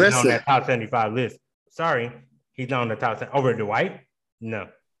 Anthony Davis is on that top 75 list. Sorry, he's not on the top 10. Over Dwight? No.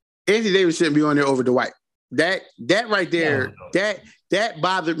 Anthony Davis shouldn't be on there over Dwight. That right there, that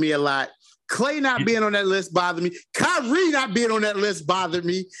bothered me a lot. Clay not being on that list bothered me. Kyrie not being on that list bothered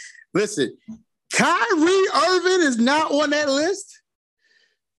me. Listen, Kyrie Irving is not on that list.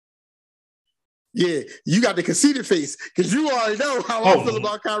 Yeah, you got the conceited face because you already know how I feel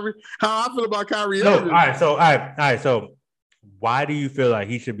about Kyrie. How I feel about Kyrie Irving. All right. So, why do you feel like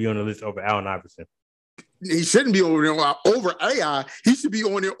he should be on the list over Allen Iverson? He shouldn't be over AI. He should be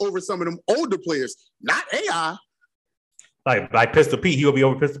on there over some of them older players, not AI. Like Pistol Pete, he will be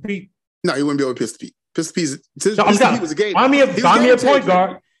over Pistol Pete. No, he wouldn't be over Pistol Pete. Pistol Pete was a game. Find me a point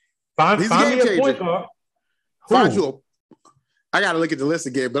guard. Find me a point guard. Find you. I gotta look at the list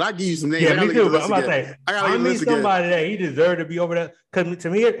again, but I give you some names. Yeah, me too. But I'm about to say, I mean somebody that he deserved to be over that. Because to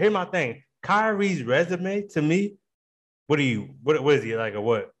me, here's my thing. Kyrie's resume to me, what is he like?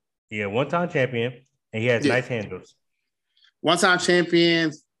 He a one-time champion and he has nice handles. One-time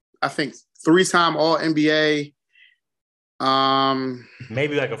champion, I think 3-time All NBA.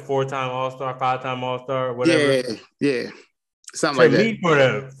 Maybe like a 4-time All-Star, 5-time All-Star, whatever. Yeah, something like that.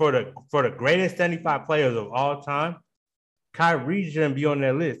 For me, for the greatest 75 players of all time, Kyrie shouldn't be on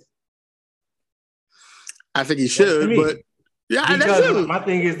that list. I think he should, but because my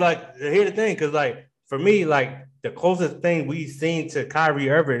thing is like, here's the thing, because like for me, like the closest thing we've seen to Kyrie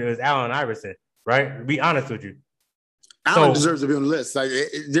Irving is Allen Iverson, right? To be honest with you, Allen deserves to be on the list. Like,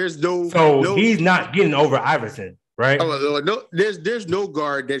 there's no. So he's not getting over Iverson, right? No, there's no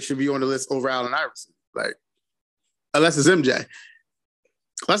guard that should be on the list over Allen Iverson, like unless it's MJ.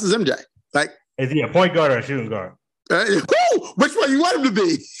 Like, is he a point guard or a shooting guard? Which one you want him to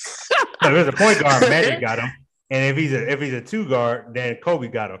be? So if it's a point guard, Magic got him, and if he's a 2 guard, then Kobe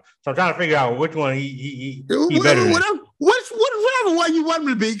got him. So I'm trying to figure out which one he better. Whatever one you want him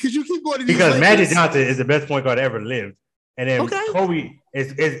to be, because you keep going to these because Magic Johnson is the best point guard ever lived, and then Kobe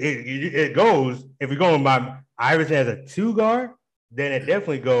it goes, if we're going by Iverson as a 2 guard, then it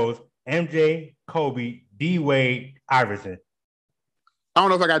definitely goes MJ, Kobe, D Wade, Iverson. I don't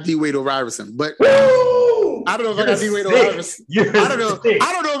know if I got D Wade over Iverson, but. I don't know if I got D Wade over Iverson. I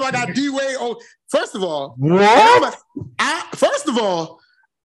don't know if I got D Wade over. First of all,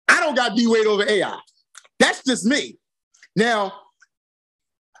 I don't got D Wade over AI. That's just me. Now,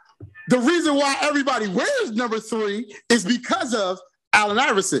 the reason why everybody wears number 3 is because of Allen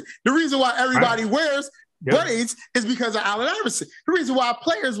Iverson. The reason why everybody wears braids is because of Allen Iverson. The reason why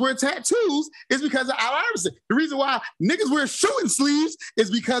players wear tattoos is because of Allen Iverson. The reason why niggas wear shooting sleeves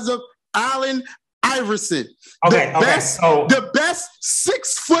is because of Allen Iverson. The best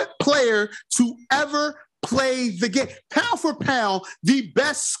 6-foot player to ever play the game. Pound for pound, the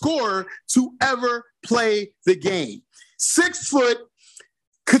best scorer to ever play the game. 6 foot,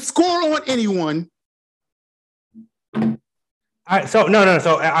 could score on anyone. All right, so no.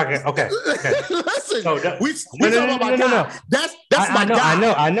 So okay. Listen, so we talking about my guy. That's my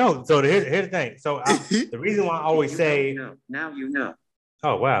guy. I know. So here's the thing. So the reason why I always say now you know.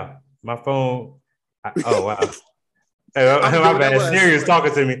 Oh wow, my phone. Oh wow. Hey, my bad. Siri is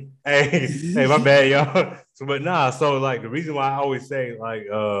talking to me. Hey, my bad, y'all. So like the reason why I always say like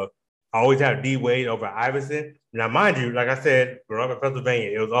I always have D Wade over Iverson. Now, mind you, like I said, growing up in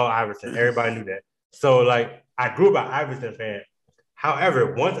Pennsylvania, it was all Iverson. Everybody knew that. So like I grew up an Iverson fan.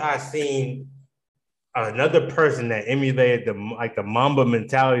 However, once I seen another person that emulated the Mamba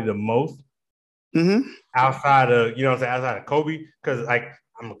mentality the most, outside of outside of Kobe, because like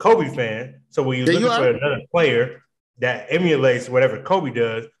I'm a Kobe fan. So when you're looking for another player that emulates whatever Kobe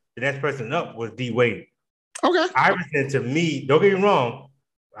does, the next person up was D Wade. Okay. Iverson, to me, don't get me wrong.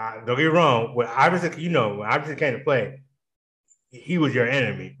 When Iverson, when Iverson came to play, he was your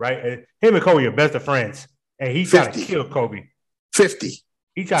enemy, right? And him and Kobe are best of friends, and he tried to kill Kobe. 50.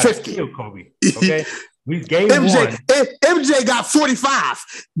 He tried to kill Kobe. Okay. We gave MJ got 45.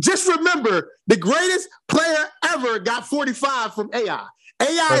 Just remember, the greatest player ever got 45 from AI.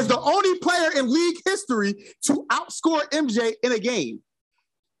 AI is the only player in league history to outscore MJ in a game.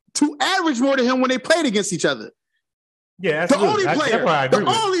 to average more than him when they played against each other. Yeah, the only player, the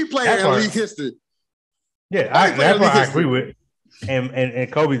only player in league history. Yeah, that's what I agree with.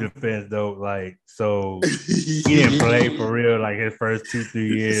 And Kobe's defense though, like so he didn't play for real like his first 2-3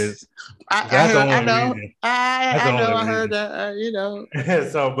 years. That's the only reason. I heard that. You know.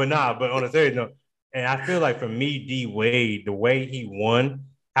 So, but on a serious note, and I feel like for me, D Wade, the way he won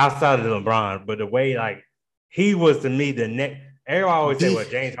outside of LeBron, but the way like he was to me the next. Everyone always say, "Well,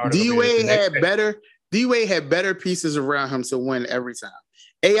 James Harden." D Wade had better. D Wade had better pieces around him to win every time.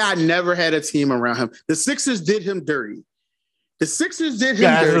 AI never had a team around him. The Sixers did him dirty. The Sixers did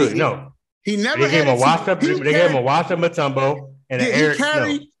him dirty. Absolutely. No, he never they gave him a wash up. They gave him a wash up Mutombo and an Eric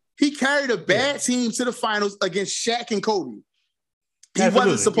Snow. He carried a bad team to the finals against Shaq and Kobe. He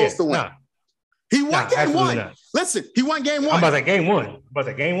wasn't supposed to win. Nah. He won game one. Not. Listen, he won game one. I'm about to game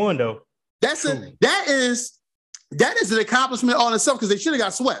one though. That is an accomplishment on itself because they should have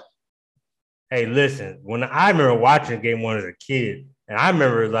got swept. Hey, listen, when I remember watching game one as a kid, and I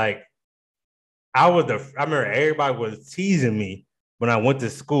remember like I remember everybody was teasing me when I went to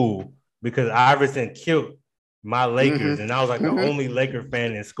school because Iverson killed my Lakers, and I was like the only Laker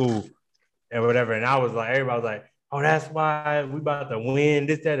fan in school and whatever. And I was like, everybody was like, "Oh, that's why we about to win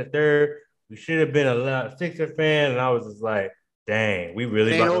this, that, the third. We should have been a Sixer fan." And I was just like, "Dang, we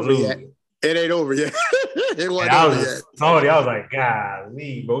really about to lose." Yet. It ain't over yet. It wasn't over yet. Sorry, I was like,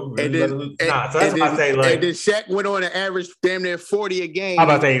 "Golly, bro, we really about to lose." So that's why I say like. And then Shaq went on to average damn near 40 a game. I'm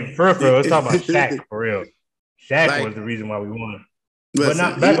about to say, for real, let's talk about Shaq for real. Shaq was the reason why we won. But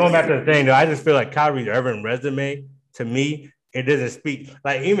going back to the thing, though, I just feel like Kyrie Irving resume, to me, it doesn't speak.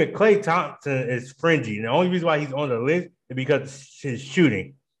 Like, even Klay Thompson is fringy. And the only reason why he's on the list is because his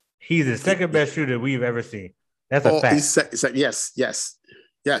shooting. He's the second best shooter we've ever seen. That's a fact.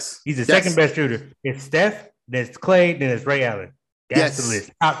 Yes. He's the second best shooter. It's Steph, then it's Klay, then it's Ray Allen. That's the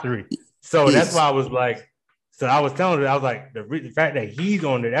list. Top three. So that's why I was like, I was telling her, I was like, the fact that he's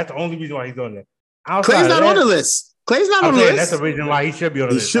on there, that's the only reason why he's on there. Clay's not on the list. Clay's not on the list. That's the reason why he should be on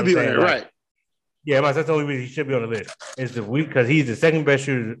the list. He should be on there, right? Yeah, that's the only reason he should be on the list. Is because he's the second best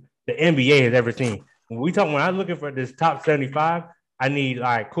shooter the NBA has ever seen. When I'm looking for this top 75, I need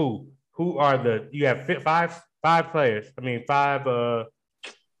cool. Who are you have five players? I mean five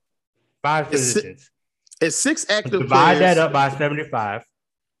positions. It's 6 active players. Divide that up by 75.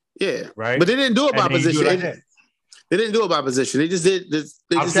 Yeah, right. But they didn't do it by position. They didn't do it by position. They just did this.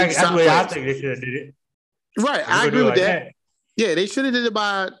 That's the way I think they should have did it. Right, I agree with that. Yeah, they should have did it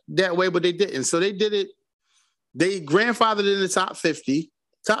by that way, but they didn't. So they did it. They grandfathered it in the top 50.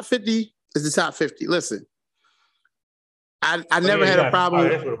 Top 50 is the top 50. Listen, I never had a problem.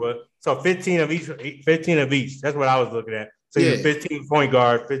 That's what it was. So 15 of each. 15 of each. That's what I was looking at. So you have 15 point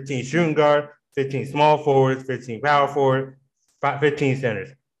guard, 15 shooting guard, 15 small forwards, 15 power forward, 15 centers.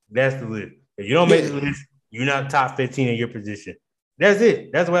 That's the list. If you don't make the list, you're not top 15 in your position. That's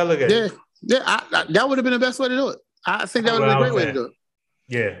it. That's the way I look at it. Yeah, that would have been the best way to do it. I think that would have been a great way to do it.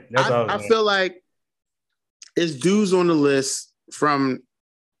 Yeah, I feel like it's dudes on the list from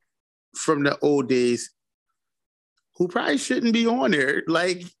the old days who probably shouldn't be on there.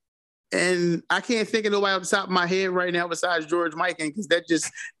 Like, and I can't think of nobody off the top of my head right now besides George Mikan, because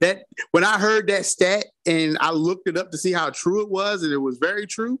that when I heard that stat and I looked it up to see how true it was, and it was very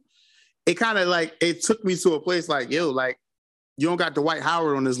true, it kind of like it took me to a place like, yo, like, you don't got Dwight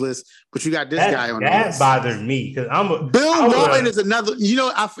Howard on this list, but you got this guy on the list. That bothered me because Bill Walton is another. You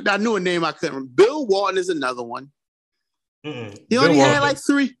know, I knew a name I couldn't remember. Bill Walton is another one. He only had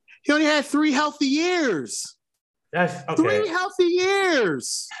three. He only had 3 healthy years. That's okay. 3 healthy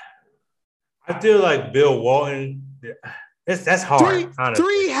years. I feel like Bill Walton. That's hard.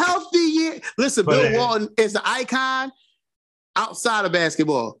 3 healthy years. Listen, Bill Walton is an icon outside of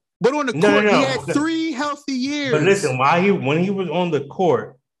basketball. But on the court, he had 3 healthy years. But listen, when he was on the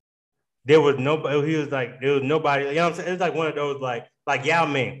court, there was nobody. He was like, there was nobody. You know what I'm saying? It was like one of those like Yao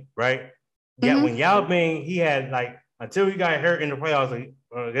Ming, right? Yeah, when Yao Ming, he had until he got hurt in the playoffs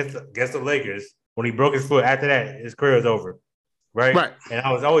against the Lakers. When he broke his foot, after that, his career was over, right? Right. And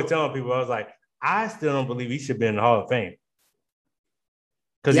I was always telling people, I was like, I still don't believe he should be in the Hall of Fame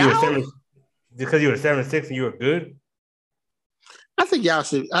because you were 7'6" and you were good. I think y'all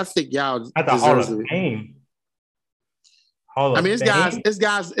should. I think y'all at the Hall of Fame. It's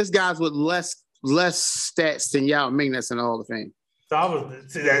guys with less stats than Yao Ming that's in the Hall of Fame. So I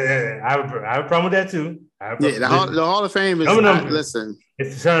have a problem with that too. The Hall of Fame is listen.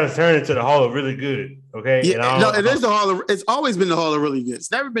 It's turned into the Hall of Really Good. Okay. Yeah, it is the Hall of. It's always been the Hall of Really Good.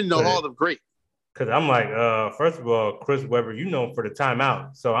 It's never been the Hall of Great. Because I'm like, first of all, Chris Webber, you know, for the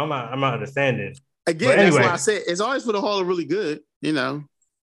timeout. So I'm not understanding. Again, that's why I said it's always for the Hall of Really Good. You know.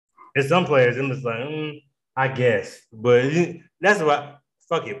 And some players, I'm just like, I guess, but that's why.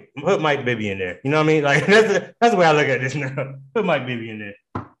 Fuck it, put Mike Bibby in there. You know what I mean? Like that's the way I look at this now. Put Mike Bibby in there.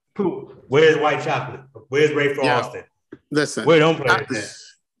 Where's White Chocolate? Where's Ray for Austin? Listen, where don't play that?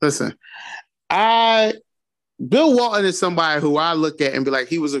 Listen, Bill Walton is somebody who I look at and be like,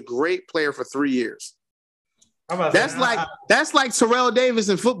 he was a great player for 3 years. That's like Terrell Davis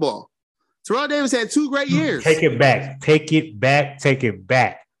in football. Terrell Davis had 2 great years. Take it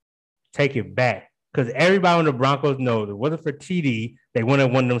back. Because everybody on the Broncos knows it wasn't for TD, they wouldn't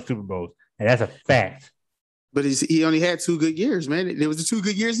have won them Super Bowls. And that's a fact. But he only had 2 good years, man. It was the 2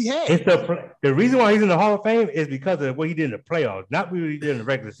 good years he had. The reason why he's in the Hall of Fame is because of what he did in the playoffs, not what he did in the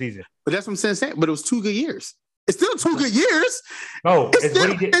regular season. But that's what I'm saying. But it was 2 good years. It's still 2 good years. No, it's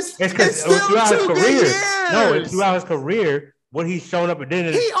what he did. It's because it was throughout his career. No, it's throughout his career. What he's shown up and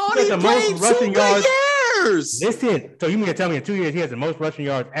did. He only the played most rushing yards. Years. Listen, so you mean to tell me in 2 years he has the most rushing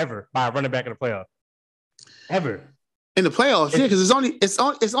yards ever by a running back in the playoffs? Ever in the playoffs, yeah, because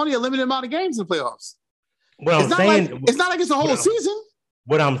it's only a limited amount of games in the playoffs. What I'm saying, it's not like it's the whole season.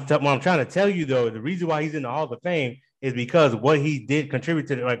 What I'm trying to tell you though, the reason why he's in the Hall of Fame is because what he did contribute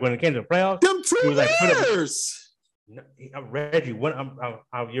to, like when it came to the playoffs. Them 2 years. Reggie,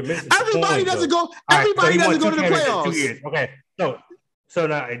 you're missing. Everybody doesn't go. Everybody doesn't go to the playoffs. 2 years. Okay, so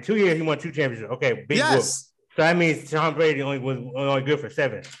now in 2 years he won 2 championships. Okay, big whoop. So that means Tom Brady only good for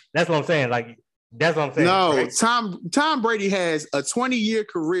 7. That's what I'm saying. Like. That's what I'm saying. No, right? Tom Brady has a 20-year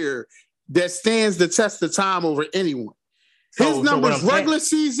career that stands the test of time over anyone. His numbers, regular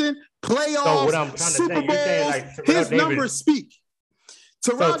season, playoffs, Super Bowls, his numbers speak.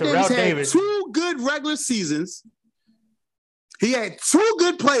 Terrell Davis had 2 good regular seasons. He had 2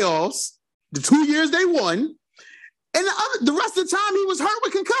 good playoffs, the 2 years they won. And the rest of the time he was hurt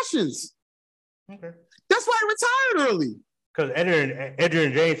with concussions. Okay. That's why he retired early. Because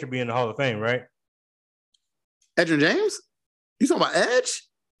Edgerrin James should be in the Hall of Fame, right? Edgerrin James? You talking about Edge?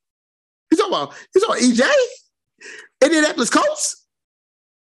 You talking about EJ? Indianapolis Colts?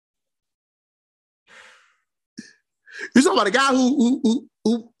 You talking about a guy who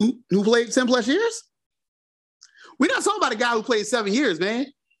played 10 plus years? We're not talking about a guy who played 7 years, man.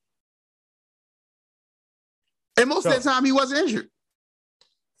 And most of the time he wasn't injured.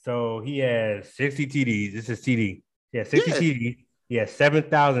 So he has 60 TDs. This is TD. He has 60 TDs. He has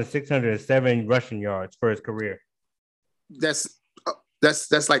 7,607 rushing yards for his career. That's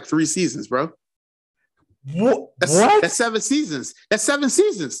like 3 seasons, bro. What? That's 7 seasons. That's 7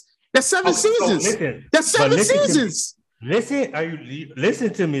 seasons. That's 7 seasons. Listen, that's 7 seasons.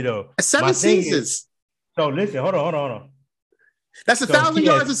 Listen to me though. That's 7 seasons. So listen, hold on. That's 1,000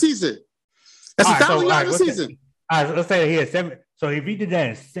 yards a season. That's 1,000 yards a season. All right, let's say he had 7. So if he did that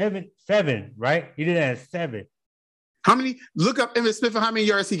in 7, right? He did that in 7. How many? Look up Emmitt Smith and how many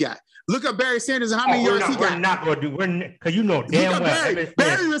yards he got. Look up Barry Sanders and how many yards he got. We're not going to do. Because you know damn well.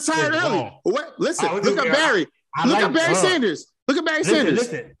 Barry retired early. Listen, look up Barry. Look up Barry Sanders. Look at Barry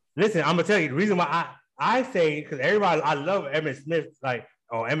Sanders. Listen. I'm gonna tell you the reason why I say, because everybody, I love Emmitt Smith. Like,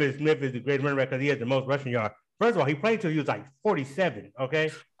 Emmitt Smith is the greatest running back because he has the most rushing yards. First of all, he played till he was like 47. Okay.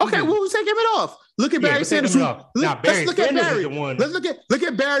 Okay. Well, we'll take him off. Look at Barry Sanders. Now, Barry look Sanders at Barry. Is the one. Let's look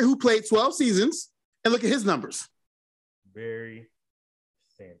at Barry, who played 12 seasons, and look at his numbers. Barry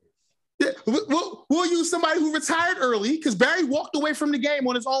Sanders. Yeah, we'll use somebody who retired early because Barry walked away from the game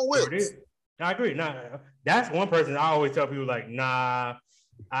on his own will. I agree. That's one person I always tell people like, nah,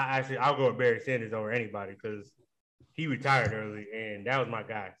 I'll go with Barry Sanders over anybody because he retired early and that was my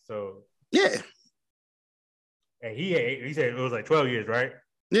guy. So yeah. And he said it was like 12 years, right?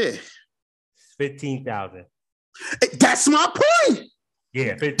 Yeah. 15,000. That's my point.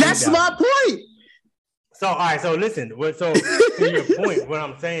 Yeah, 15,000. That's my point. So, all right. So, listen. So, to your point, what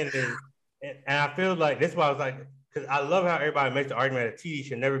I'm saying is, and I feel like this is why I was like, because I love how everybody makes the argument that TD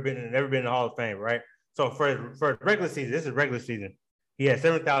should never been in the Hall of Fame, right? So, for regular season, this is regular season. He had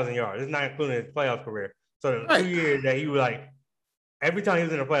 7,000 yards. This is not including his playoff career. So, the 2 years that he was like, every time he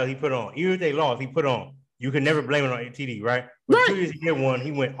was in the playoffs, he put on. Even if they lost, he put on. You can never blame it on TD, right? But 2 years he did one,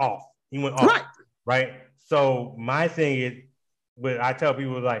 he went off. Right? So, my thing is, what I tell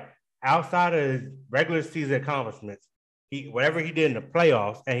people is like, outside of his regular season accomplishments, whatever he did in the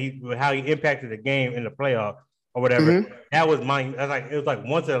playoffs and how he impacted the game in the playoffs or whatever, that was it was like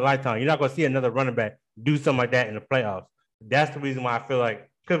once in a lifetime. You're not going to see another running back do something like that in the playoffs. That's the reason why I feel like,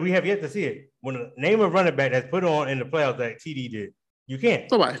 because we have yet to see it. When the name of running back that's put on in the playoffs that TD did, you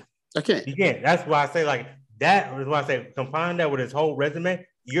can't. Nobody. I can't. You can't. That's why I say like that is why I say combine that with his whole resume.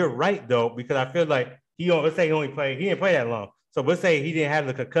 You're right though, because I feel like he didn't play that long. So let's say he didn't have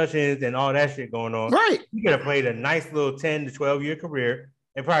the concussions and all that shit going on. Right. He could have played a nice little 10 to 12 year career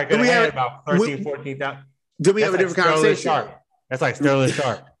It probably could have had about 13, 14,000. Do we have a different conversation? Sharp. That's like Sterling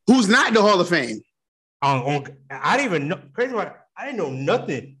Sharp. Who's not in the Hall of Fame? I didn't even know. Crazy part, I didn't know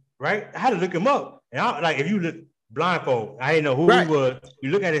nothing, right? I had to look him up. And if you look blindfold, I didn't know who he was.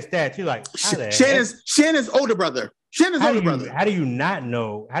 You look at his stats, you're like, Shannon's older brother. How do you not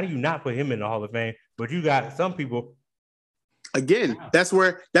know? How do you not put him in the Hall of Fame? But you got some people. Again, that's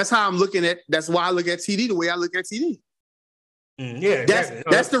how I'm looking at. That's why I look at TD the way I look at TD.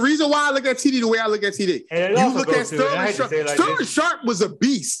 That's the reason why I look at TD the way I look at TD. You look at Sterling Sharp. Sterling Sharp was a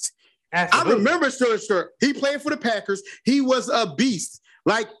beast. Absolutely. I remember Sterling Sharp. He played for the Packers. He was a beast.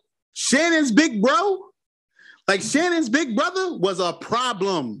 Like Shannon's big bro. Like Shannon's big brother was a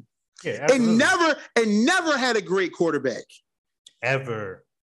problem. Yeah, and never had a great quarterback. Ever.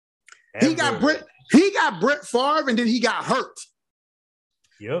 He got Brett Favre, and then he got hurt.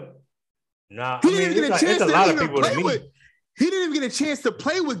 Yep. He didn't even get a chance to play with. He didn't even get a chance to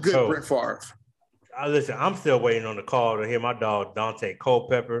play with good Brett Favre. Listen, I'm still waiting on the call to hear my dog Dante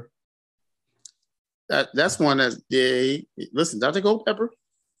Culpepper. That's one that's listen, Dante Culpepper.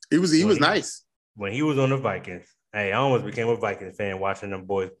 He was nice when he was on the Vikings. Hey, I almost became a Vikings fan watching them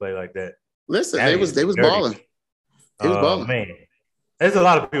boys play like that. Listen, they was balling. They was balling. Man, there's a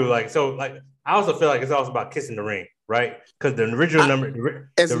lot of people I also feel like it's also about kissing the ring, right? Because the original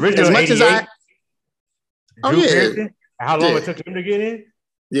as much as I. Oh yeah. Pearson, how long it took him to get in?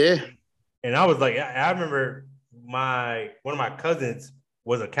 Yeah. And I was like, I remember one of my cousins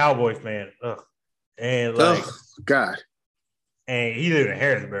was a Cowboys fan. Ugh. And God. And he lived in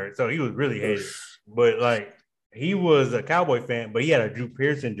Harrisburg, so he was really hated. But he was a Cowboy fan, but he had a Drew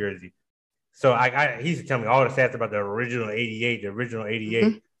Pearson jersey. So he used to tell me all the stats about the original 88, or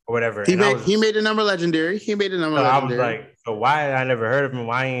whatever. He made the number legendary. I was like, so why I never heard of him?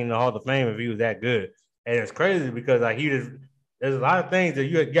 Why ain't in the Hall of Fame if he was that good? And it's crazy because there's a lot of things that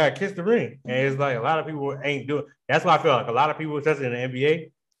you gotta kiss the ring. And it's like a lot of people ain't doing. That's why I feel like a lot of people, especially in the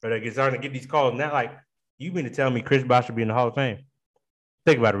NBA, are starting to get these calls now. Like, you mean to tell me Chris Bosh should be in the Hall of Fame?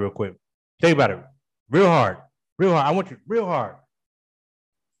 Think about it real quick. Think about it real hard. Real hard. I want you real hard.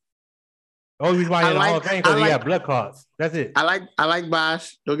 The only reason why he's in the Hall of Fame because he had blood clots. That's it. I like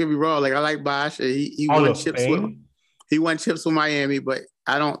Bosh. Don't get me wrong. I like Bosh. He won chips with. He won chips with Miami, but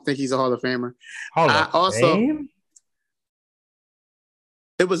I don't think he's a Hall of Famer. Fame?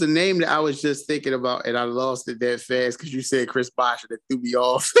 It was a name that I was just thinking about, and I lost it that fast because you said Chris Bosh, and it threw me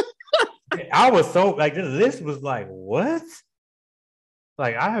off. I was so this list was like, what?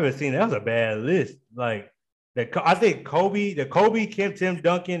 I haven't seen that was a bad list. I think the Kobe, Kim, Tim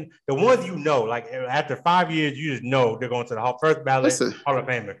Duncan, the ones after 5 years, you just know they're going to the first ballot Hall of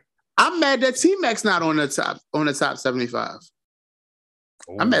Famer. I'm mad that T-Mac's not on the top 75.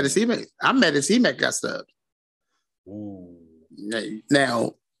 Ooh. I'm mad that T-Mac got snubbed. Ooh.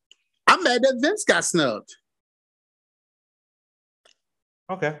 Now, I'm mad that Vince got snubbed.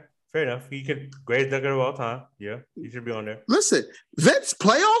 Okay, fair enough. He could greatest Dunker of all time. Yeah, he should be on there. Listen,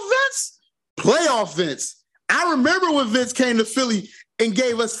 playoff Vince. I remember when Vince came to Philly and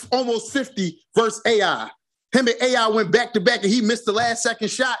gave us almost 50 versus AI. Him and AI went back to back, and he missed the last second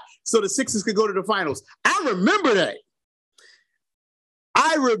shot so the Sixers could go to the finals. I remember that.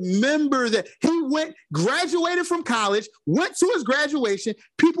 He graduated from college, went to his graduation.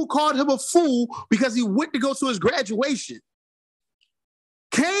 People called him a fool because he went to go to his graduation.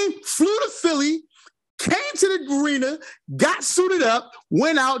 Flew to Philly, came to the arena, got suited up,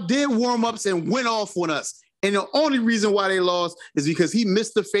 went out, did warm-ups, and went off on us. And the only reason why they lost is because he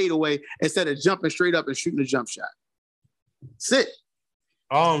missed the fadeaway instead of jumping straight up and shooting a jump shot. That's it.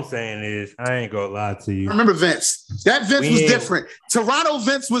 All I'm saying is, I ain't gonna lie to you. I remember Vince. That Vince was different. Toronto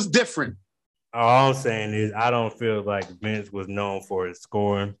Vince was different. All I'm saying is, I don't feel like Vince was known for his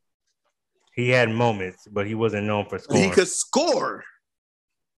scoring. He had moments, but he wasn't known for scoring. He could score.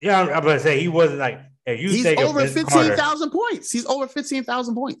 Yeah, I'm about to say he wasn't like. If you He's over 15,000 points. He's over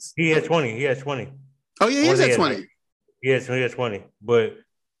 15,000 points. He had 20. Oh yeah, he is at 20. He has 20. But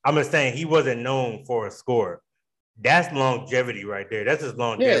I'm just saying he wasn't known for a score. That's longevity right there. That's his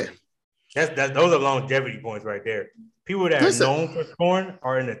longevity. Yeah. Those are longevity points right there. People that are known for scoring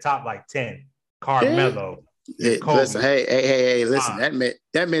are in the top 10. Carmelo. Yeah. Listen, hey, listen.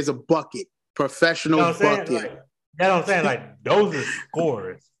 That man's a bucket. Professional bucket. That's what I'm saying. Those are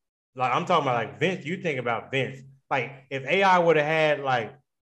scores. I'm talking about Vince. You think about Vince. If AI would have had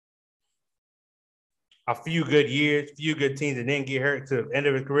a few good years, few good teams, and then get hurt to the end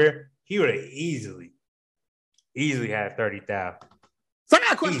of his career, he would have easily had 30,000. So I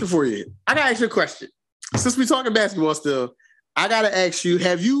got a question for you. I got to ask you a question. Since we're talking basketball still, I got to ask you,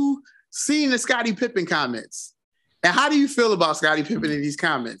 have you seen the Scottie Pippen comments? And how do you feel about Scottie Pippen in these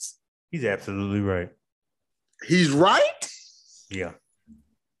comments? He's absolutely right. He's right? Yeah.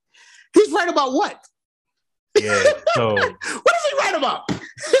 He's right about what? Yeah. So what is he right about?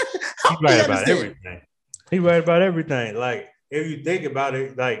 He's right about everything. He's right about everything. Like, if you think about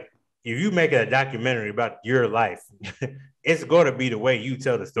it, like, if you make a documentary about your life, it's going to be the way you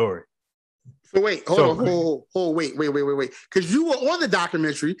tell the story. So wait, hold on, wait. Because you were on the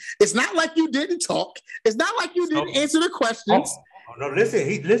documentary. It's not like you didn't talk. It's not like you didn't answer the questions. No, listen,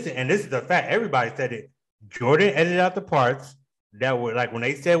 and this is the fact. Everybody said it. Jordan edited out the parts that were like when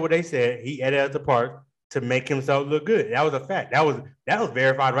they said what they said. He edited out the part to make himself look good. That was a fact. That was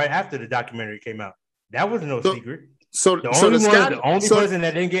verified right after the documentary came out. That was no secret. So the only person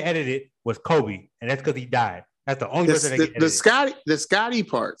that didn't get edited was Kobe, and that's because he died. That's the only person that get edited. The Scotty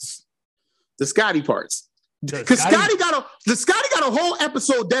parts. Because Scotty got a whole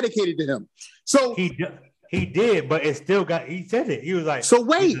episode dedicated to him. So he did, but it still got. He said it. He was like, "So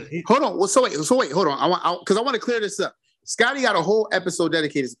wait, hold on. So wait, hold on. Because I want to clear this up. Scotty got a whole episode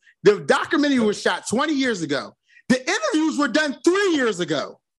dedicated. The documentary was shot 20 years ago. The interviews were done 3 years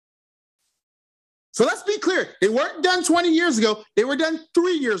ago. So let's be clear. They weren't done 20 years ago. They were done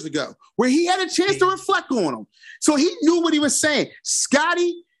 3 years ago, where he had a chance to reflect on them. So he knew what he was saying.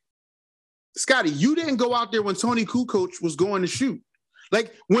 Scotty, you didn't go out there when Tony Kukoc was going to shoot.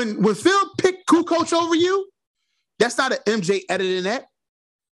 Like when Phil picked Kukoc over you, that's not an MJ editing that.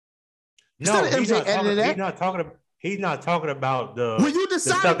 No, he's not talking about the, when you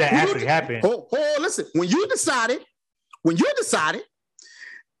decided, the stuff that actually happened. Listen. When you decided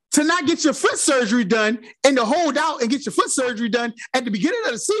to not get your foot surgery done and to hold out and get your foot surgery done at the beginning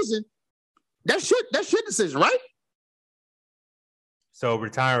of the season, that's your decision, right? So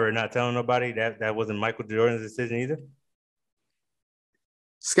retiring and not telling nobody, that wasn't Michael Jordan's decision either?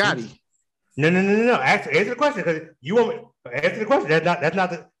 Scotty. No. Answer the question, because you want me answer the question. That's not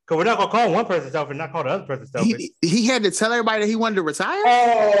the, because we're not gonna call one person selfish and not call the other person selfish. He had to tell everybody that he wanted to retire.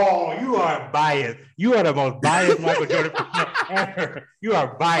 Oh, you are biased. You are the most biased Michael Jordan ever. You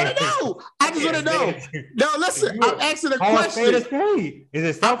are biased. I just want to know. No, listen. I'm asking a question. Is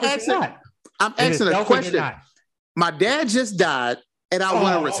it selfish or not? I'm asking a question. My dad just died, and I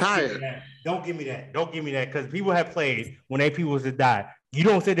want to retire. Don't give me that. Because people have played when they people just died. You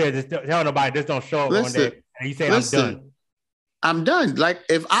don't sit there and just tell nobody, just don't show up one day and you say, I'm done. I'm done. Like,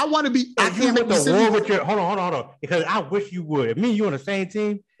 if I want to be, I can't make the war with your. Hold on. Because I wish you would. If me and you on the same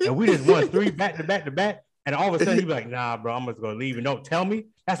team and we just won 3 back to back, and all of a sudden you be like, nah, bro, I'm just gonna leave and don't tell me.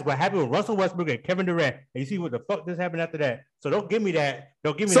 That's what happened with Russell Westbrook and Kevin Durant. And you see what the fuck just happened after that. So don't give me that.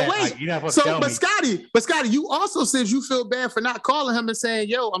 Wait, like, you're not supposed to tell me. But Scotty, you also said you feel bad for not calling him and saying,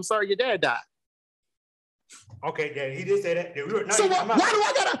 "Yo, I'm sorry your dad died." Okay, Dad, he did say that. So why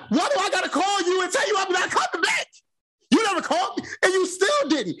do I gotta call you and tell you I'm not coming back? You never called me, and you still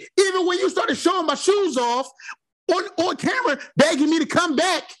didn't. Even when you started showing my shoes off on camera, begging me to come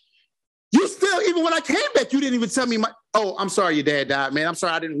back, you still, even when I came back, you didn't even tell me I'm sorry your dad died, man. I'm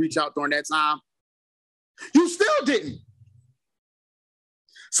sorry I didn't reach out during that time. You still didn't.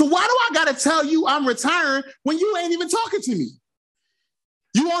 So why do I gotta tell you I'm retiring when you ain't even talking to me?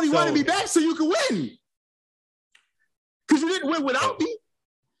 You only want to be back so you can win. Because you didn't win without me.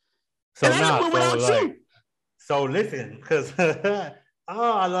 And I didn't win without you. So listen, because I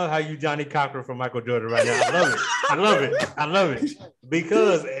love how you Johnny Cochran from Michael Jordan right now. I love it.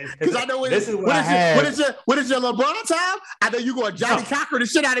 Because I know when it's your LeBron time, I know you going Johnny Cochran the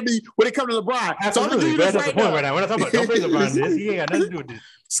shit out of me when it comes to LeBron. Absolutely. So I'm that's the point right now. We're not talking about, don't bring LeBron to this. He ain't got nothing to do with this.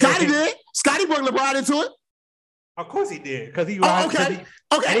 Scotty did. Scotty brought LeBron into it. Of course he did. Because he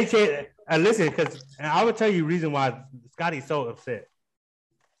okay. And listen, because I will tell you the reason why Scotty's so upset.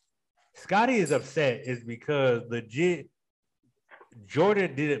 Scotty is upset is because legit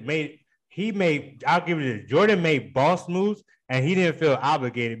Jordan I'll give you this. Jordan made boss moves and he didn't feel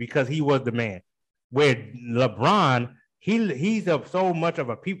obligated because he was the man. Where LeBron, he's so much of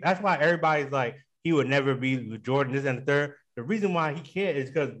a people. That's why everybody's like, he would never be Jordan, this and the third. The reason why he can't is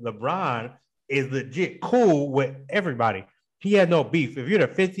because LeBron is legit cool with everybody. He has no beef. If you're the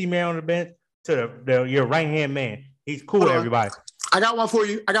 15 man on the bench to your right-hand man, he's cool with everybody. I got one for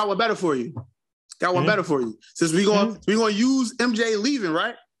you. I got one better for you. Better for you. Since we're gonna use MJ leaving,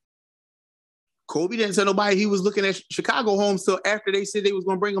 right? Kobe didn't tell nobody he was looking at Chicago homes till after they said they was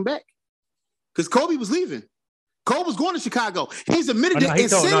gonna bring him back. Because Kobe was leaving. Kobe was going to Chicago. He's admitted it.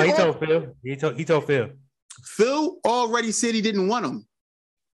 He told Phil. Phil already said he didn't want him.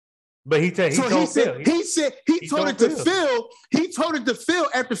 But he told Phil. He told it to Phil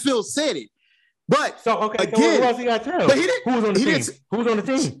after Phil said it. But so again, so what else he got to tell? But he didn't. Who was on the team? Who was on the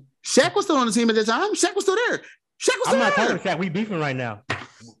team? Shaq was still on the team at that time. Shaq was still there. Shaq was I'm not there. talking to Shaq. We beefing right now.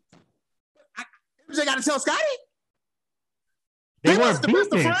 MJ got to tell Scotty. They wasn't weren't the best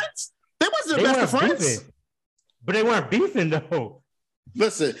of beefing. friends. They wasn't the best of weren't friends. beefing. But they weren't beefing though.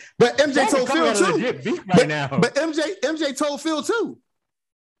 Listen, but MJ told Phil too. Legit beef right now. But MJ told Phil too.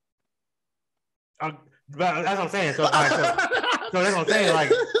 But that's what I'm saying. So that's what I'm saying. Like,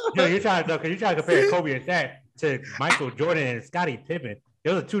 you're trying to compare Kobe and Shaq to Michael Jordan and Scottie Pippen.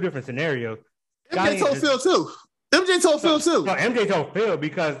 Those are two different scenarios. MJ told Phil too. MJ told Phil too. No, MJ told Phil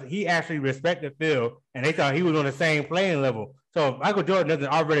because he actually respected Phil, and they thought he was on the same playing level. So if Michael Jordan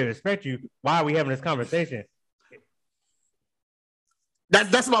doesn't already respect you, why are we having this conversation?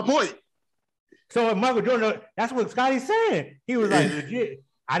 That's my point. So if Michael Jordan, that's what Scotty's saying. He was like, legit,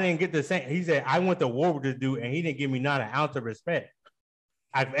 I didn't get the same. He said, I went to war with this dude, and he didn't give me not an ounce of respect.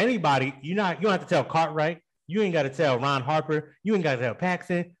 If anybody, you don't have to tell Cartwright. You ain't got to tell Ron Harper. You ain't got to tell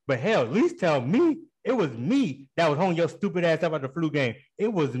Paxson. But hell, at least tell me. It was me that was holding your stupid ass up at the flu game.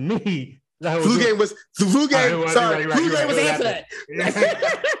 It was me. Flu game was after that.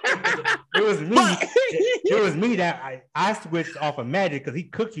 It was me. It was me that I switched off of Magic because he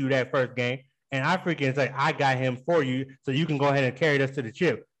cooked you that first game, and I freaking say I got him for you so you can go ahead and carry us to the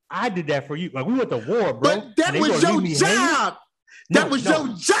chip. I did that for you. Like we went to war, bro. But that was your job. That was your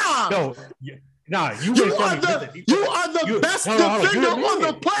job. No, you are the best defender on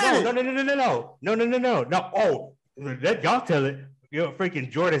the planet. No. Oh, let y'all tell it. You're freaking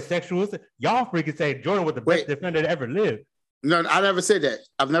Jordan sexuals. Y'all freaking say Jordan was the best defender to ever live. No, I never said that.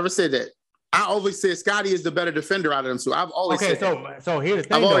 I've never said that. I always said Scotty is the better defender out of them two. I've always said that. So here's the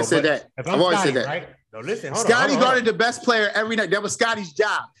thing. I've always said that. I've always said that. Right? No, listen. Scotty guarded the best player every night. That was Scotty's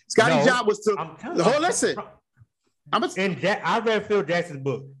job. Scotty's job was to listen. I read Phil Jackson's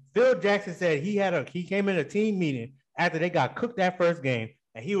book. Phil Jackson said he came in a team meeting after they got cooked that first game,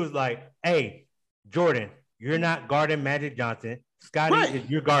 and he was like, "Hey, Jordan, you're not guarding Magic Johnson. Scotty,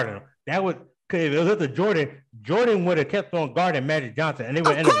 you're guarding him." That was because if it was up to Jordan. Jordan would have kept on guarding Magic Johnson, and they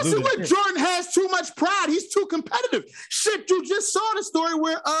would end up losing. Of course, Jordan has too much pride. He's too competitive. Shit, you just saw the story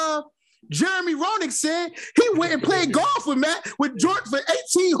where Jeremy Roenick said he went and played golf with Jordan for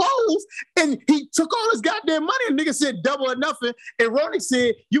 18 holes, and he took all his goddamn money. And nigga said double or nothing. And Roenick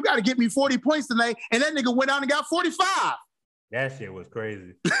said, "You got to get me 40 points tonight." And that nigga went out and got 45. That shit was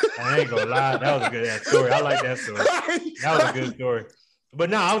crazy. I ain't gonna lie, that was a good ass story. I like that story. That was a good story. But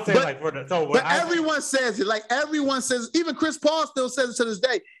no, I would say everyone says it. Like everyone says, even Chris Paul still says it to this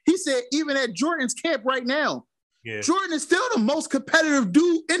day. He said even at Jordan's camp right now, Jordan is still the most competitive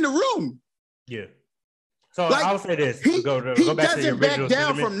dude in the room. Yeah. So I would say this. Go back to your original back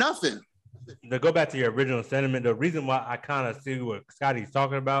down from nothing. To go back to your original sentiment, the reason why I kind of see what Scotty's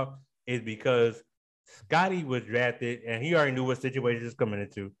talking about is because Scotty was drafted and he already knew what situation he's coming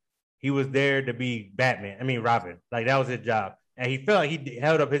into. He was there to be Robin. Like that was his job. And he felt like he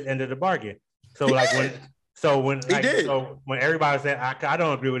held up his end of the bargain. So when everybody said I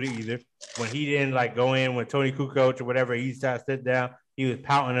don't agree with it either. When he didn't go in when Tony Kukoc or whatever, he tried to sit down, he was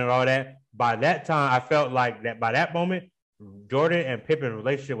pouting and all that. By that time, I felt like that by that moment, Jordan and Pippen's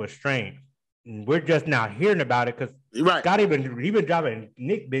relationship was strained. And we're just now hearing about it because Scotty been dropping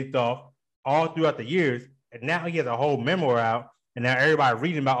Nick bits off all throughout the years, and now he has a whole memoir out, and now everybody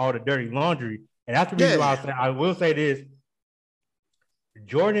reading about all the dirty laundry. And that's the reason why I will say this.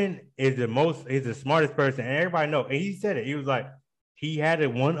 Jordan is the smartest person, and everybody knows. And he said it. He was like, he had to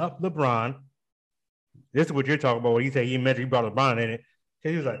one-up LeBron. This is what you're talking about when he said he brought LeBron in it.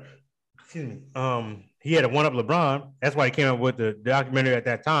 He was like, he had to one-up LeBron. That's why he came up with the documentary at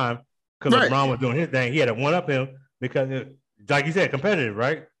that time, because LeBron was doing his thing. He had to one-up him because, like you said, competitive,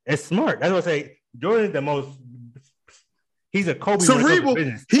 right? It's smart. That's what I say. Jordan is the most. He's a Kobe cerebral.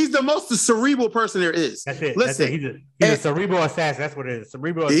 He's the most cerebral person there is. That's it. Listen, he's a cerebral assassin. That's what it is.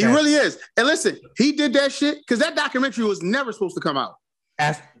 Cerebral assassin. He really is. And listen, he did that shit because that documentary was never supposed to come out.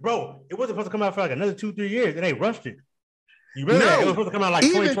 Bro, it wasn't supposed to come out for another 2-3 years, and they rushed it. You remember that? It was supposed to come out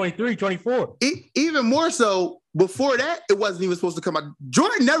 2023, 24. Even more so, before that, it wasn't even supposed to come out.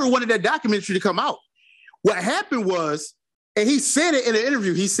 Jordan never wanted that documentary to come out. What happened was, and he said it in an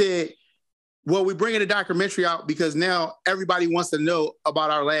interview, he said, well, we're bringing the documentary out because now everybody wants to know about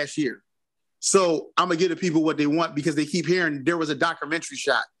our last year. So I'm going to give the people what they want because they keep hearing there was a documentary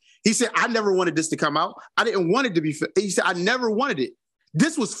shot. He said, I never wanted this to come out. I didn't want it to be. He said, I never wanted it.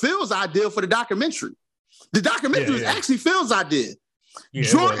 This was Phil's idea for the documentary. The documentary was actually Phil's idea. Yeah,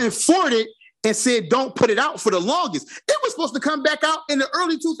 Jordan fought it and said, don't put it out for the longest. It was supposed to come back out in the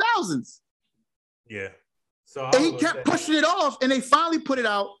early 2000s. Yeah. And he kept pushing it off, and they finally put it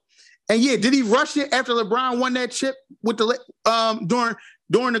out. And did he rush it after LeBron won that chip with the during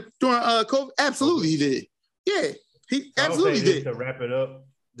COVID? Absolutely, he did. Yeah, he I'll absolutely say this did. to wrap it up,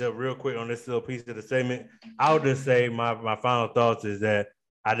 the real quick on this little piece of the segment. I'll just say my final thoughts is that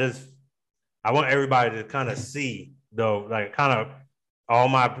I want everybody to kind of see though, like kind of all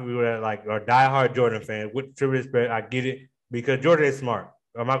my people that like are diehard Jordan fans. With true respect, I get it because Jordan is smart.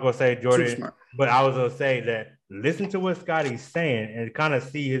 I'm not gonna say Too Jordan, smart. but I was gonna say that listen to what Scotty's saying and kind of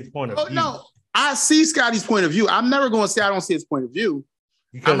see his point of Oh view. no, I see Scotty's point of view. I'm never going to say I don't see his point of view.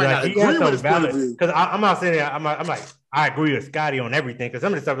 Because I might not he agree has with some his point of valid. view. Because I'm not saying that. I'm like I agree with Scotty on everything. Because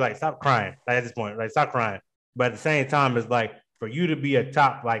some of the stuff like stop crying. Like at this point, like stop crying. But at the same time, it's like for you to be a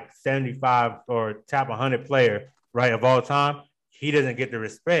top like 75 or top 100 player, right, of all time, he doesn't get the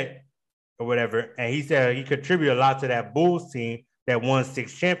respect or whatever. And he said he contributed a lot to that Bulls team that won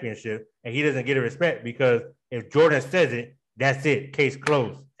 6 championships, and he doesn't get a respect because if Jordan says it, that's it, case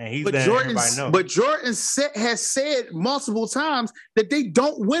closed. And he's letting everybody know. But Jordan has said multiple times that they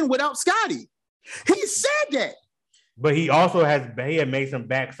don't win without Scotty. He said that. But he also had made some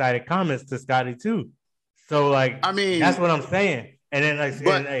backsided comments to Scotty too. So like, I mean, that's what I'm saying. And then like,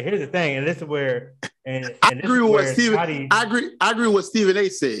 here's the thing, and this is where, I agree with what Stephen. I agree with what Stephen A.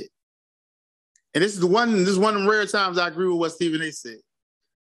 said. And this is one of the rare times I agree with what Stephen A. said.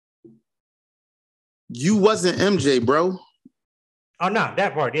 You wasn't MJ, bro. Oh no,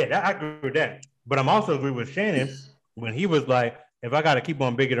 that part, yeah, I agree with that. But I'm also agree with Shannon when he was like, if I got to keep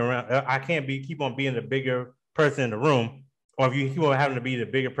on bigging around, I can't keep on being the bigger person in the room. Or if you keep on having to be the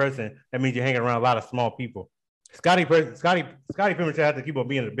bigger person, that means you're hanging around a lot of small people. Scotty pretty much has to keep on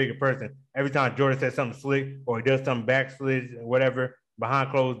being the bigger person. Every time Jordan says something slick or he does some backslid or whatever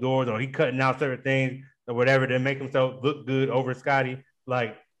behind closed doors, or he cutting out certain things or whatever to make himself look good over Scotty.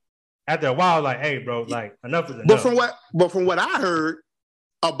 Like after a while, like, hey, bro, like enough is enough. But from what I heard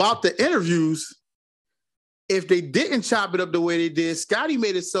about the interviews, if they didn't chop it up the way they did, Scotty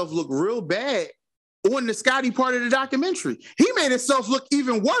made himself look real bad on the Scotty part of the documentary. He made himself look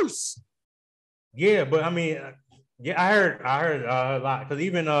even worse. Yeah, but I mean, yeah, I heard a lot because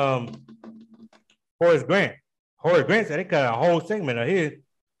even Horace Grant said they cut a whole segment of his.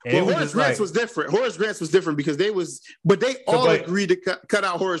 Well, Horace Grant was different. Horace Grant was different because they all agreed to cut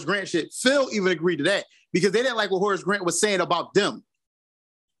out Horace Grant shit. Phil even agreed to that because they didn't like what Horace Grant was saying about them.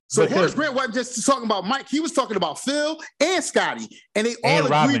 So Horace Grant wasn't just talking about Mike; he was talking about Phil and Scotty, and they all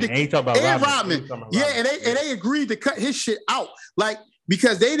agreed Rodman. Yeah, and they agreed to cut his shit out, like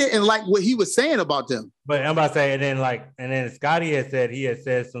because they didn't like what he was saying about them. But I'm about to say, and then Scotty had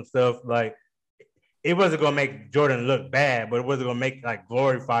said some stuff like it wasn't gonna make Jordan look bad, but it wasn't gonna make like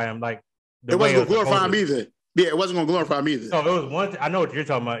glorify him like it wasn't gonna glorify him either. Yeah, it wasn't gonna glorify him either. So it was one. I know what you're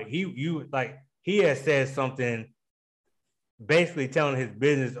talking about. He had said something. Basically telling his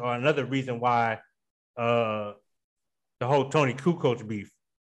business or another reason why the whole Tony Kukoc beef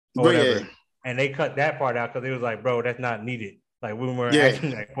or whatever. Yeah. And they cut that part out because it was like, bro, that's not needed. Like we weren't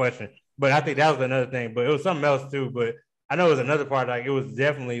asking that question. But I think that was another thing. But it was something else too. But I know it was another part. Like it was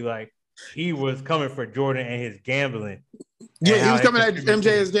definitely like he was coming for Jordan and his gambling. Yeah, he was coming at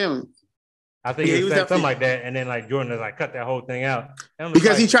MJ's gambling. I think he was saying something like that. And then like Jordan was like cut that whole thing out.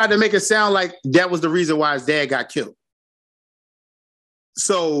 Because he tried to make it sound like that was the reason why his dad got killed.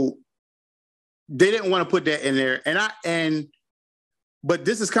 So they didn't want to put that in there. But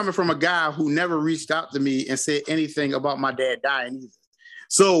this is coming from a guy who never reached out to me and said anything about my dad dying either.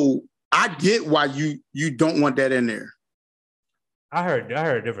 So I get why you don't want that in there. I heard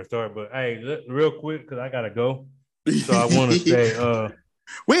a different story, but hey, real quick, because I gotta go. So I want to say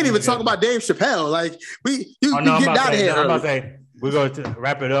we ain't even talk about Dave Chappelle. Like we get out of here. I'm about to say we're going to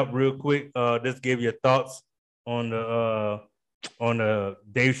wrap it up real quick. Just give your thoughts on the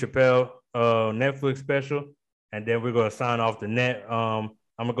Dave Chappelle Netflix special, and then we're gonna sign off the net. I'm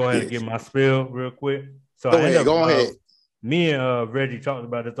gonna go ahead and give my spiel real quick. So go ahead. Me and Reggie talked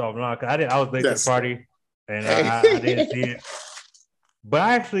about this offline because I was late to the party and I didn't see it, but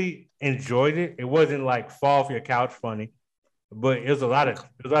I actually enjoyed it. It wasn't like fall off your couch funny, but it was a lot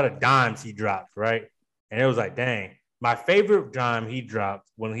of dimes he dropped, right? And it was like, dang. My favorite dime he dropped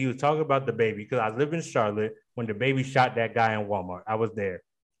when he was talking about the baby, because I live in Charlotte when the baby shot that guy in Walmart. I was there.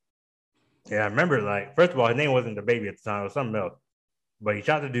 And I remember, like, first of all, his name wasn't the baby at the time. It was something else. But he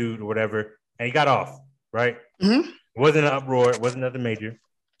shot the dude or whatever, and he got off, right? Mm-hmm. It wasn't an uproar. It wasn't nothing major.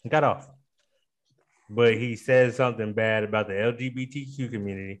 He got off. But he said something bad about the LGBTQ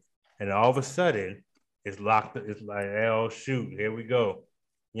community, and all of a sudden, it's locked. It's like, oh, shoot, here we go.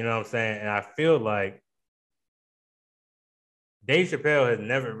 You know what I'm saying? And I feel like Dave Chappelle has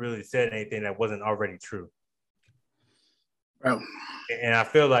never really said anything that wasn't already true. Bro. And I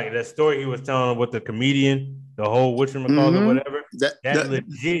feel like that story he was telling with the comedian, the whole whatchamacallit or whatever, that's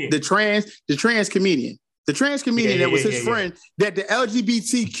legit. The trans comedian. The trans comedian that was his friend that the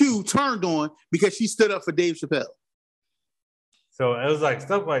LGBTQ turned on because she stood up for Dave Chappelle. So it was like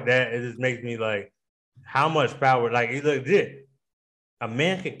stuff like that. It just makes me like, how much power? Like, it's legit. A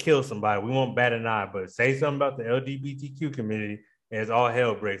man could kill somebody. We won't bat an eye, but say something about the LGBTQ community, and it's all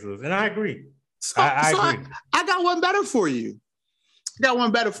hell breaks loose. And I agree. I agree. I got one better for you.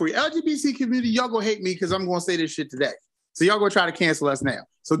 LGBT community, y'all gonna hate me because I'm gonna say this shit today. So y'all gonna try to cancel us now.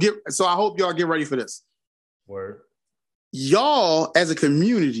 So I hope y'all get ready for this. Word. Y'all as a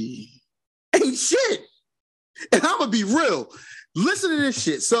community ain't shit. And I'm gonna be real. Listen to this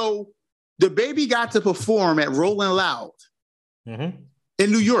shit. So the baby got to perform at Rolling Loud in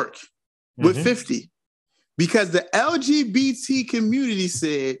New York with 50 because the LGBT community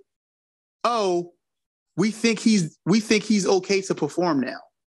said, "Oh, we think he's okay to perform now.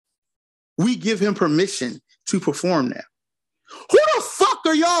 We give him permission to perform now." Who the fuck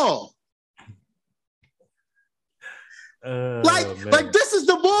are y'all? Like this is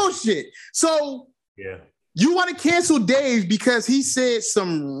the bullshit. So yeah, you want to cancel Dave because he said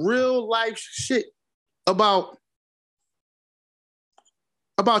some real life shit about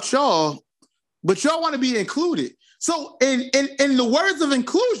y'all, but y'all want to be included. So in the words of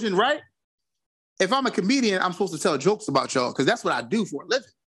inclusion, right? If I'm a comedian, I'm supposed to tell jokes about y'all because that's what I do for a living.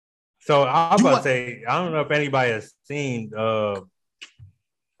 So I was about to say, I don't know if anybody has seen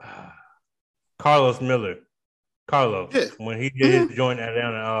Carlos Miller. When he did his joint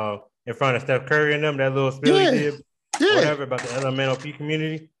down in front of Steph Curry and them, that little spill he did, whatever, about the LMNOP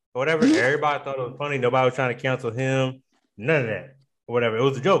community, or whatever. Everybody thought it was funny. Nobody was trying to cancel him. None of that. Or whatever. It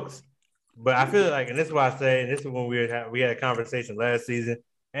was the jokes. But I feel like, and this is why I say, and this is when we had a conversation last season,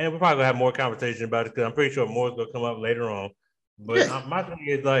 and we're probably gonna have more conversation about it because I'm pretty sure more is gonna come up later on. But my thing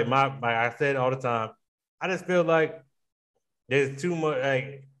is like I said all the time, I just feel like there's too much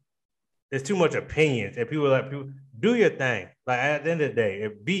opinions, and people do your thing. Like at the end of the day,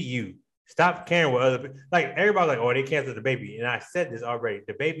 be you. Stop caring what other people. Like everybody's like, oh, they canceled the baby, and I said this already.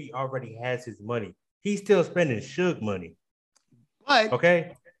 The baby already has his money. He's still spending Suge money. But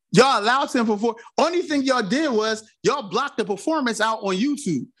okay, y'all allowed him to perform. Only thing y'all did was y'all blocked the performance out on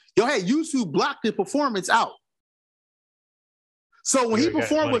YouTube. Y'all had YouTube block the performance out. So when he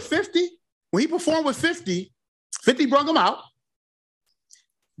performed with 50, 50 brought him out.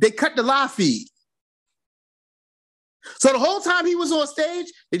 They cut the live feed. So the whole time he was on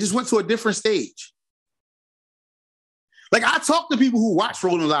stage, they just went to a different stage. Like I talked to people who watched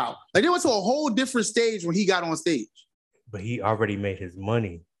Rolling Loud. Like they went to a whole different stage when he got on stage. But he already made his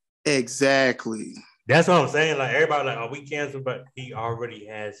money. Exactly. That's what I'm saying. Like everybody like, oh, we canceled, but he already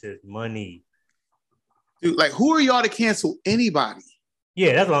has his money. Dude, like who are y'all to cancel anybody?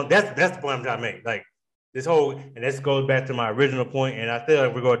 Yeah, that's the point I'm trying to make. Like this whole, and this goes back to my original point, and I feel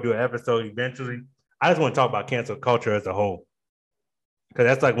like we're gonna do an episode eventually. I just want to talk about cancel culture as a whole. Because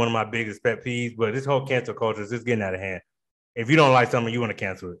that's like one of my biggest pet peeves, but this whole cancel culture is just getting out of hand. If you don't like something, you want to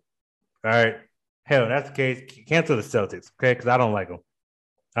cancel it. All right. Hell, that's the case. Cancel the Celtics, okay? Because I don't like them.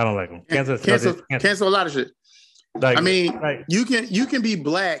 Cancel the Celtics. Cancel a lot of shit. Like, I mean, you can be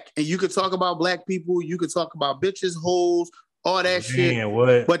black and you can talk about black people. You can talk about bitches, hoes, all that shit.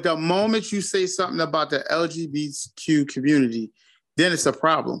 What? But the moment you say something about the LGBTQ community, then it's a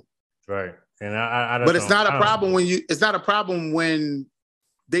problem. Right. And I but it's not a problem when you. It's not a problem when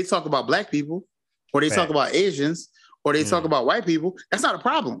they talk about black people, or they talk about Asians, or they talk about white people. That's not a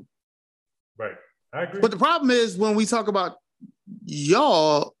problem. Right. I agree. But the problem is when we talk about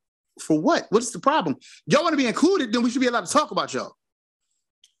y'all. For what? What's the problem? Y'all want to be included, then we should be allowed to talk about y'all.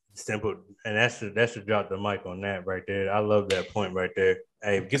 Simple. And that should drop the mic on that right there. I love that point right there.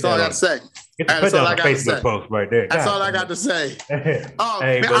 Hey, that's all I got to say. Put that on the Facebook post right there. That's all I got to say. Oh,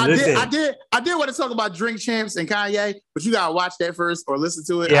 hey, man, I did want to talk about Drink Champs and Kanye, but you gotta watch that first or listen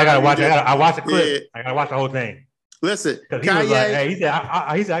to it. Yeah, I gotta watch it. I watched the clip. Yeah. I gotta watch the whole thing. Listen, Kanye. He was like, hey, he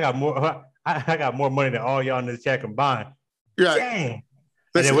said, I got more. I got more money than all y'all in this chat combined. Right. Dang.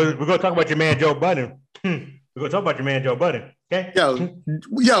 Listen, and then we're gonna talk about your man Joe Budden. We're gonna talk about your man Joe Budden. Okay.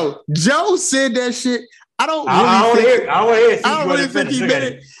 Yo, Joe said that shit. I don't really think he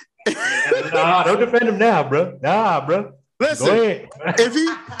did it. Nah, don't defend him now, bro. Nah, bro. Listen, go ahead.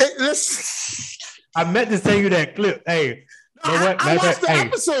 Listen. I meant to send you that clip. Hey, you know what? I watched the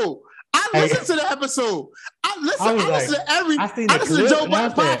episode. I listened to the episode. I listen to Joe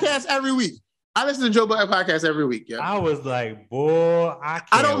Budden podcast every week. I listen to Joe Budden podcast every week. Yeah, I was like, boy,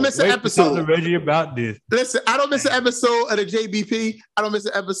 I don't miss an episode. To Reggie about this. Listen, I don't miss an episode of the JBP. I don't miss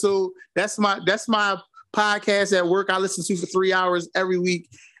an episode. That's my podcast at work. I listen to for 3 hours every week.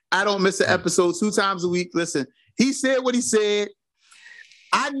 I don't miss an episode 2 times a week. Listen, he said what he said.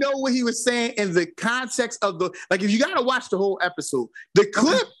 I know what he was saying in the context of the like. If you gotta watch the whole episode, the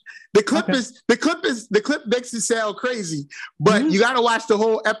clip makes it sound crazy, but you gotta watch the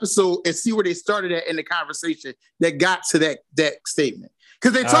whole episode and see where they started at in the conversation that got to that statement.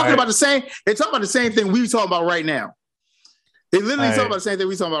 Because they're talking about the same. They're talking about the same thing we talking about right now. They literally talking about the same thing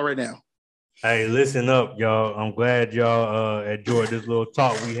we talking about right now. Hey, listen up, y'all. I'm glad y'all enjoyed this little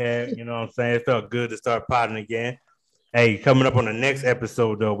talk we had. You know what I'm saying? It felt good to start potting again. Hey, coming up on the next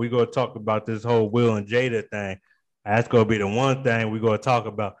episode, though, we're going to talk about this whole Will and Jada thing. That's going to be the one thing we're going to talk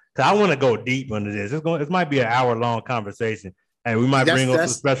about. Because I want to go deep into this. It might be an hour-long conversation. Hey, we might bring on some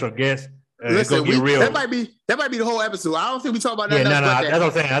special guests. Listen, that might be the whole episode. I don't think we talk about that. That's what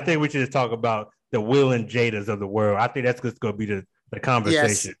I'm saying. I think we should just talk about the Will and Jadas of the world. I think that's just going to be the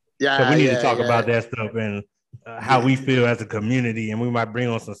conversation. Yes. So we need to talk about that stuff and how we feel as a community, and we might bring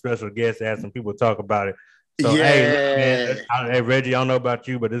on some special guests, have some people talk about it. So hey, Reggie, I don't know about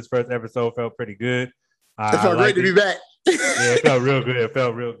you, but this first episode felt pretty good. It felt great to be back. Yeah, it felt real good. It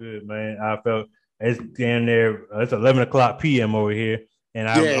felt real good, man. I felt it's down there. It's 11:00 p.m. over here, and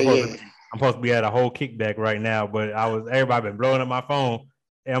I'm supposed to be at a whole kickback right now. But everybody been blowing up my phone.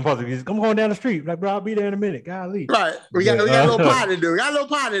 And I'm supposed to just come down the street. Like, bro, I'll be there in a minute. Golly. Right. We got a little pie to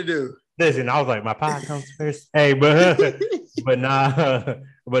do. Listen, I was like, my pie comes first. Hey, but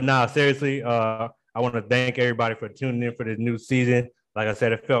nah, seriously, I want to thank everybody for tuning in for this new season. Like I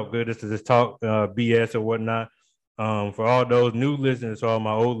said, it felt good to just talk BS or whatnot. For all those new listeners, for all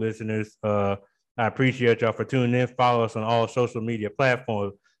my old listeners, I appreciate y'all for tuning in. Follow us on all social media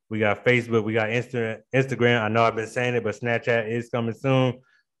platforms. We got Facebook, we got Instagram. I know I've been saying it, but Snapchat is coming soon.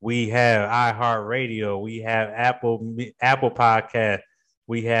 We have iHeartRadio. We have Apple Podcast.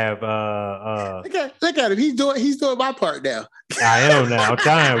 We have look at him. He's doing my part now. I am now. I'm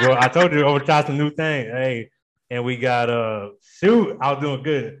trying, bro. I told you to try some new things. Hey, and we got I was doing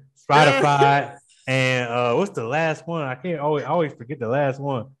good. Spotify and what's the last one? I always forget the last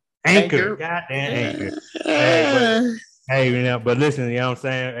one. Anchor. Goddamn Anchor. Hey, but listen, you know what I'm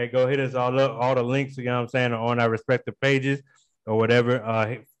saying? Hey, go hit us all up. All the links, you know what I'm saying, are on our respective pages or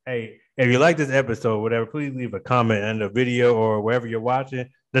whatever. Hey, if you like this episode, whatever, please leave a comment on the video or wherever you're watching.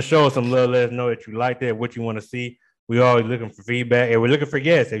 Just show us some love. Let us know that you liked it, what you want to see. We're always looking for feedback, and we're looking for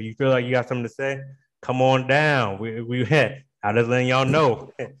guests. If you feel like you got something to say, come on down. I'm just letting y'all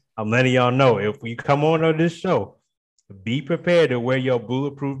know. I'm letting y'all know. If we come on this show, be prepared to wear your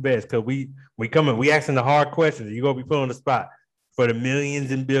bulletproof vest, because we coming. We asking the hard questions. You're gonna be put on the spot for the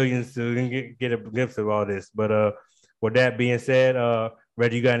millions and billions to get a glimpse of all this. But with that being said,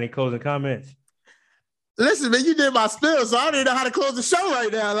 Reggie, you got any closing comments? Listen, man, you did my spill, so I don't even know how to close the show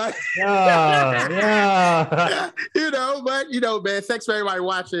right now. Like, yeah. But man, thanks for everybody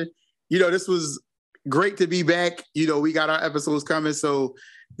watching. This was great to be back. We got our episodes coming, so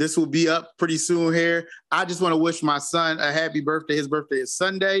this will be up pretty soon here. I just want to wish my son a happy birthday. His birthday is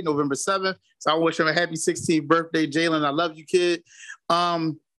Sunday, November 7th. So I wish him a happy 16th birthday. Jalen, I love you, kid.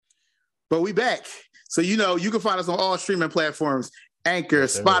 But we back. So, you can find us on all streaming platforms: Anchor,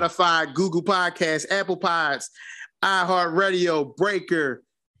 Spotify, Google Podcasts, Apple Pods, iHeartRadio, Breaker.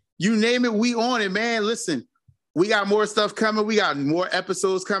 You name it, we on it, man. Listen, we got more stuff coming. We got more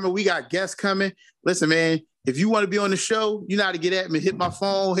episodes coming. We got guests coming. Listen, man, if you want to be on the show, you know how to get at me. Hit my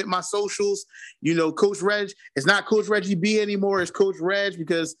phone, hit my socials. Coach Reg. It's not Coach Reggie B anymore. It's Coach Reg,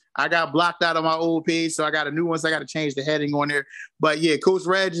 because I got blocked out on my old page. So I got a new one. So I got to change the heading on there. But yeah, Coach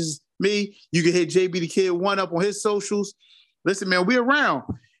Reg is me. You can hit JB the Kid 1 up on his socials. Listen, man, we around.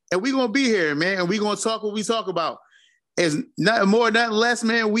 And we going to be here, man. And we going to talk what we talk about. It's nothing more, nothing less,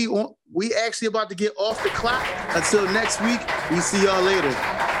 man. We actually about to get off the clock. Until next week, we see y'all later.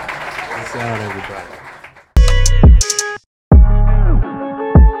 Peace out, everybody.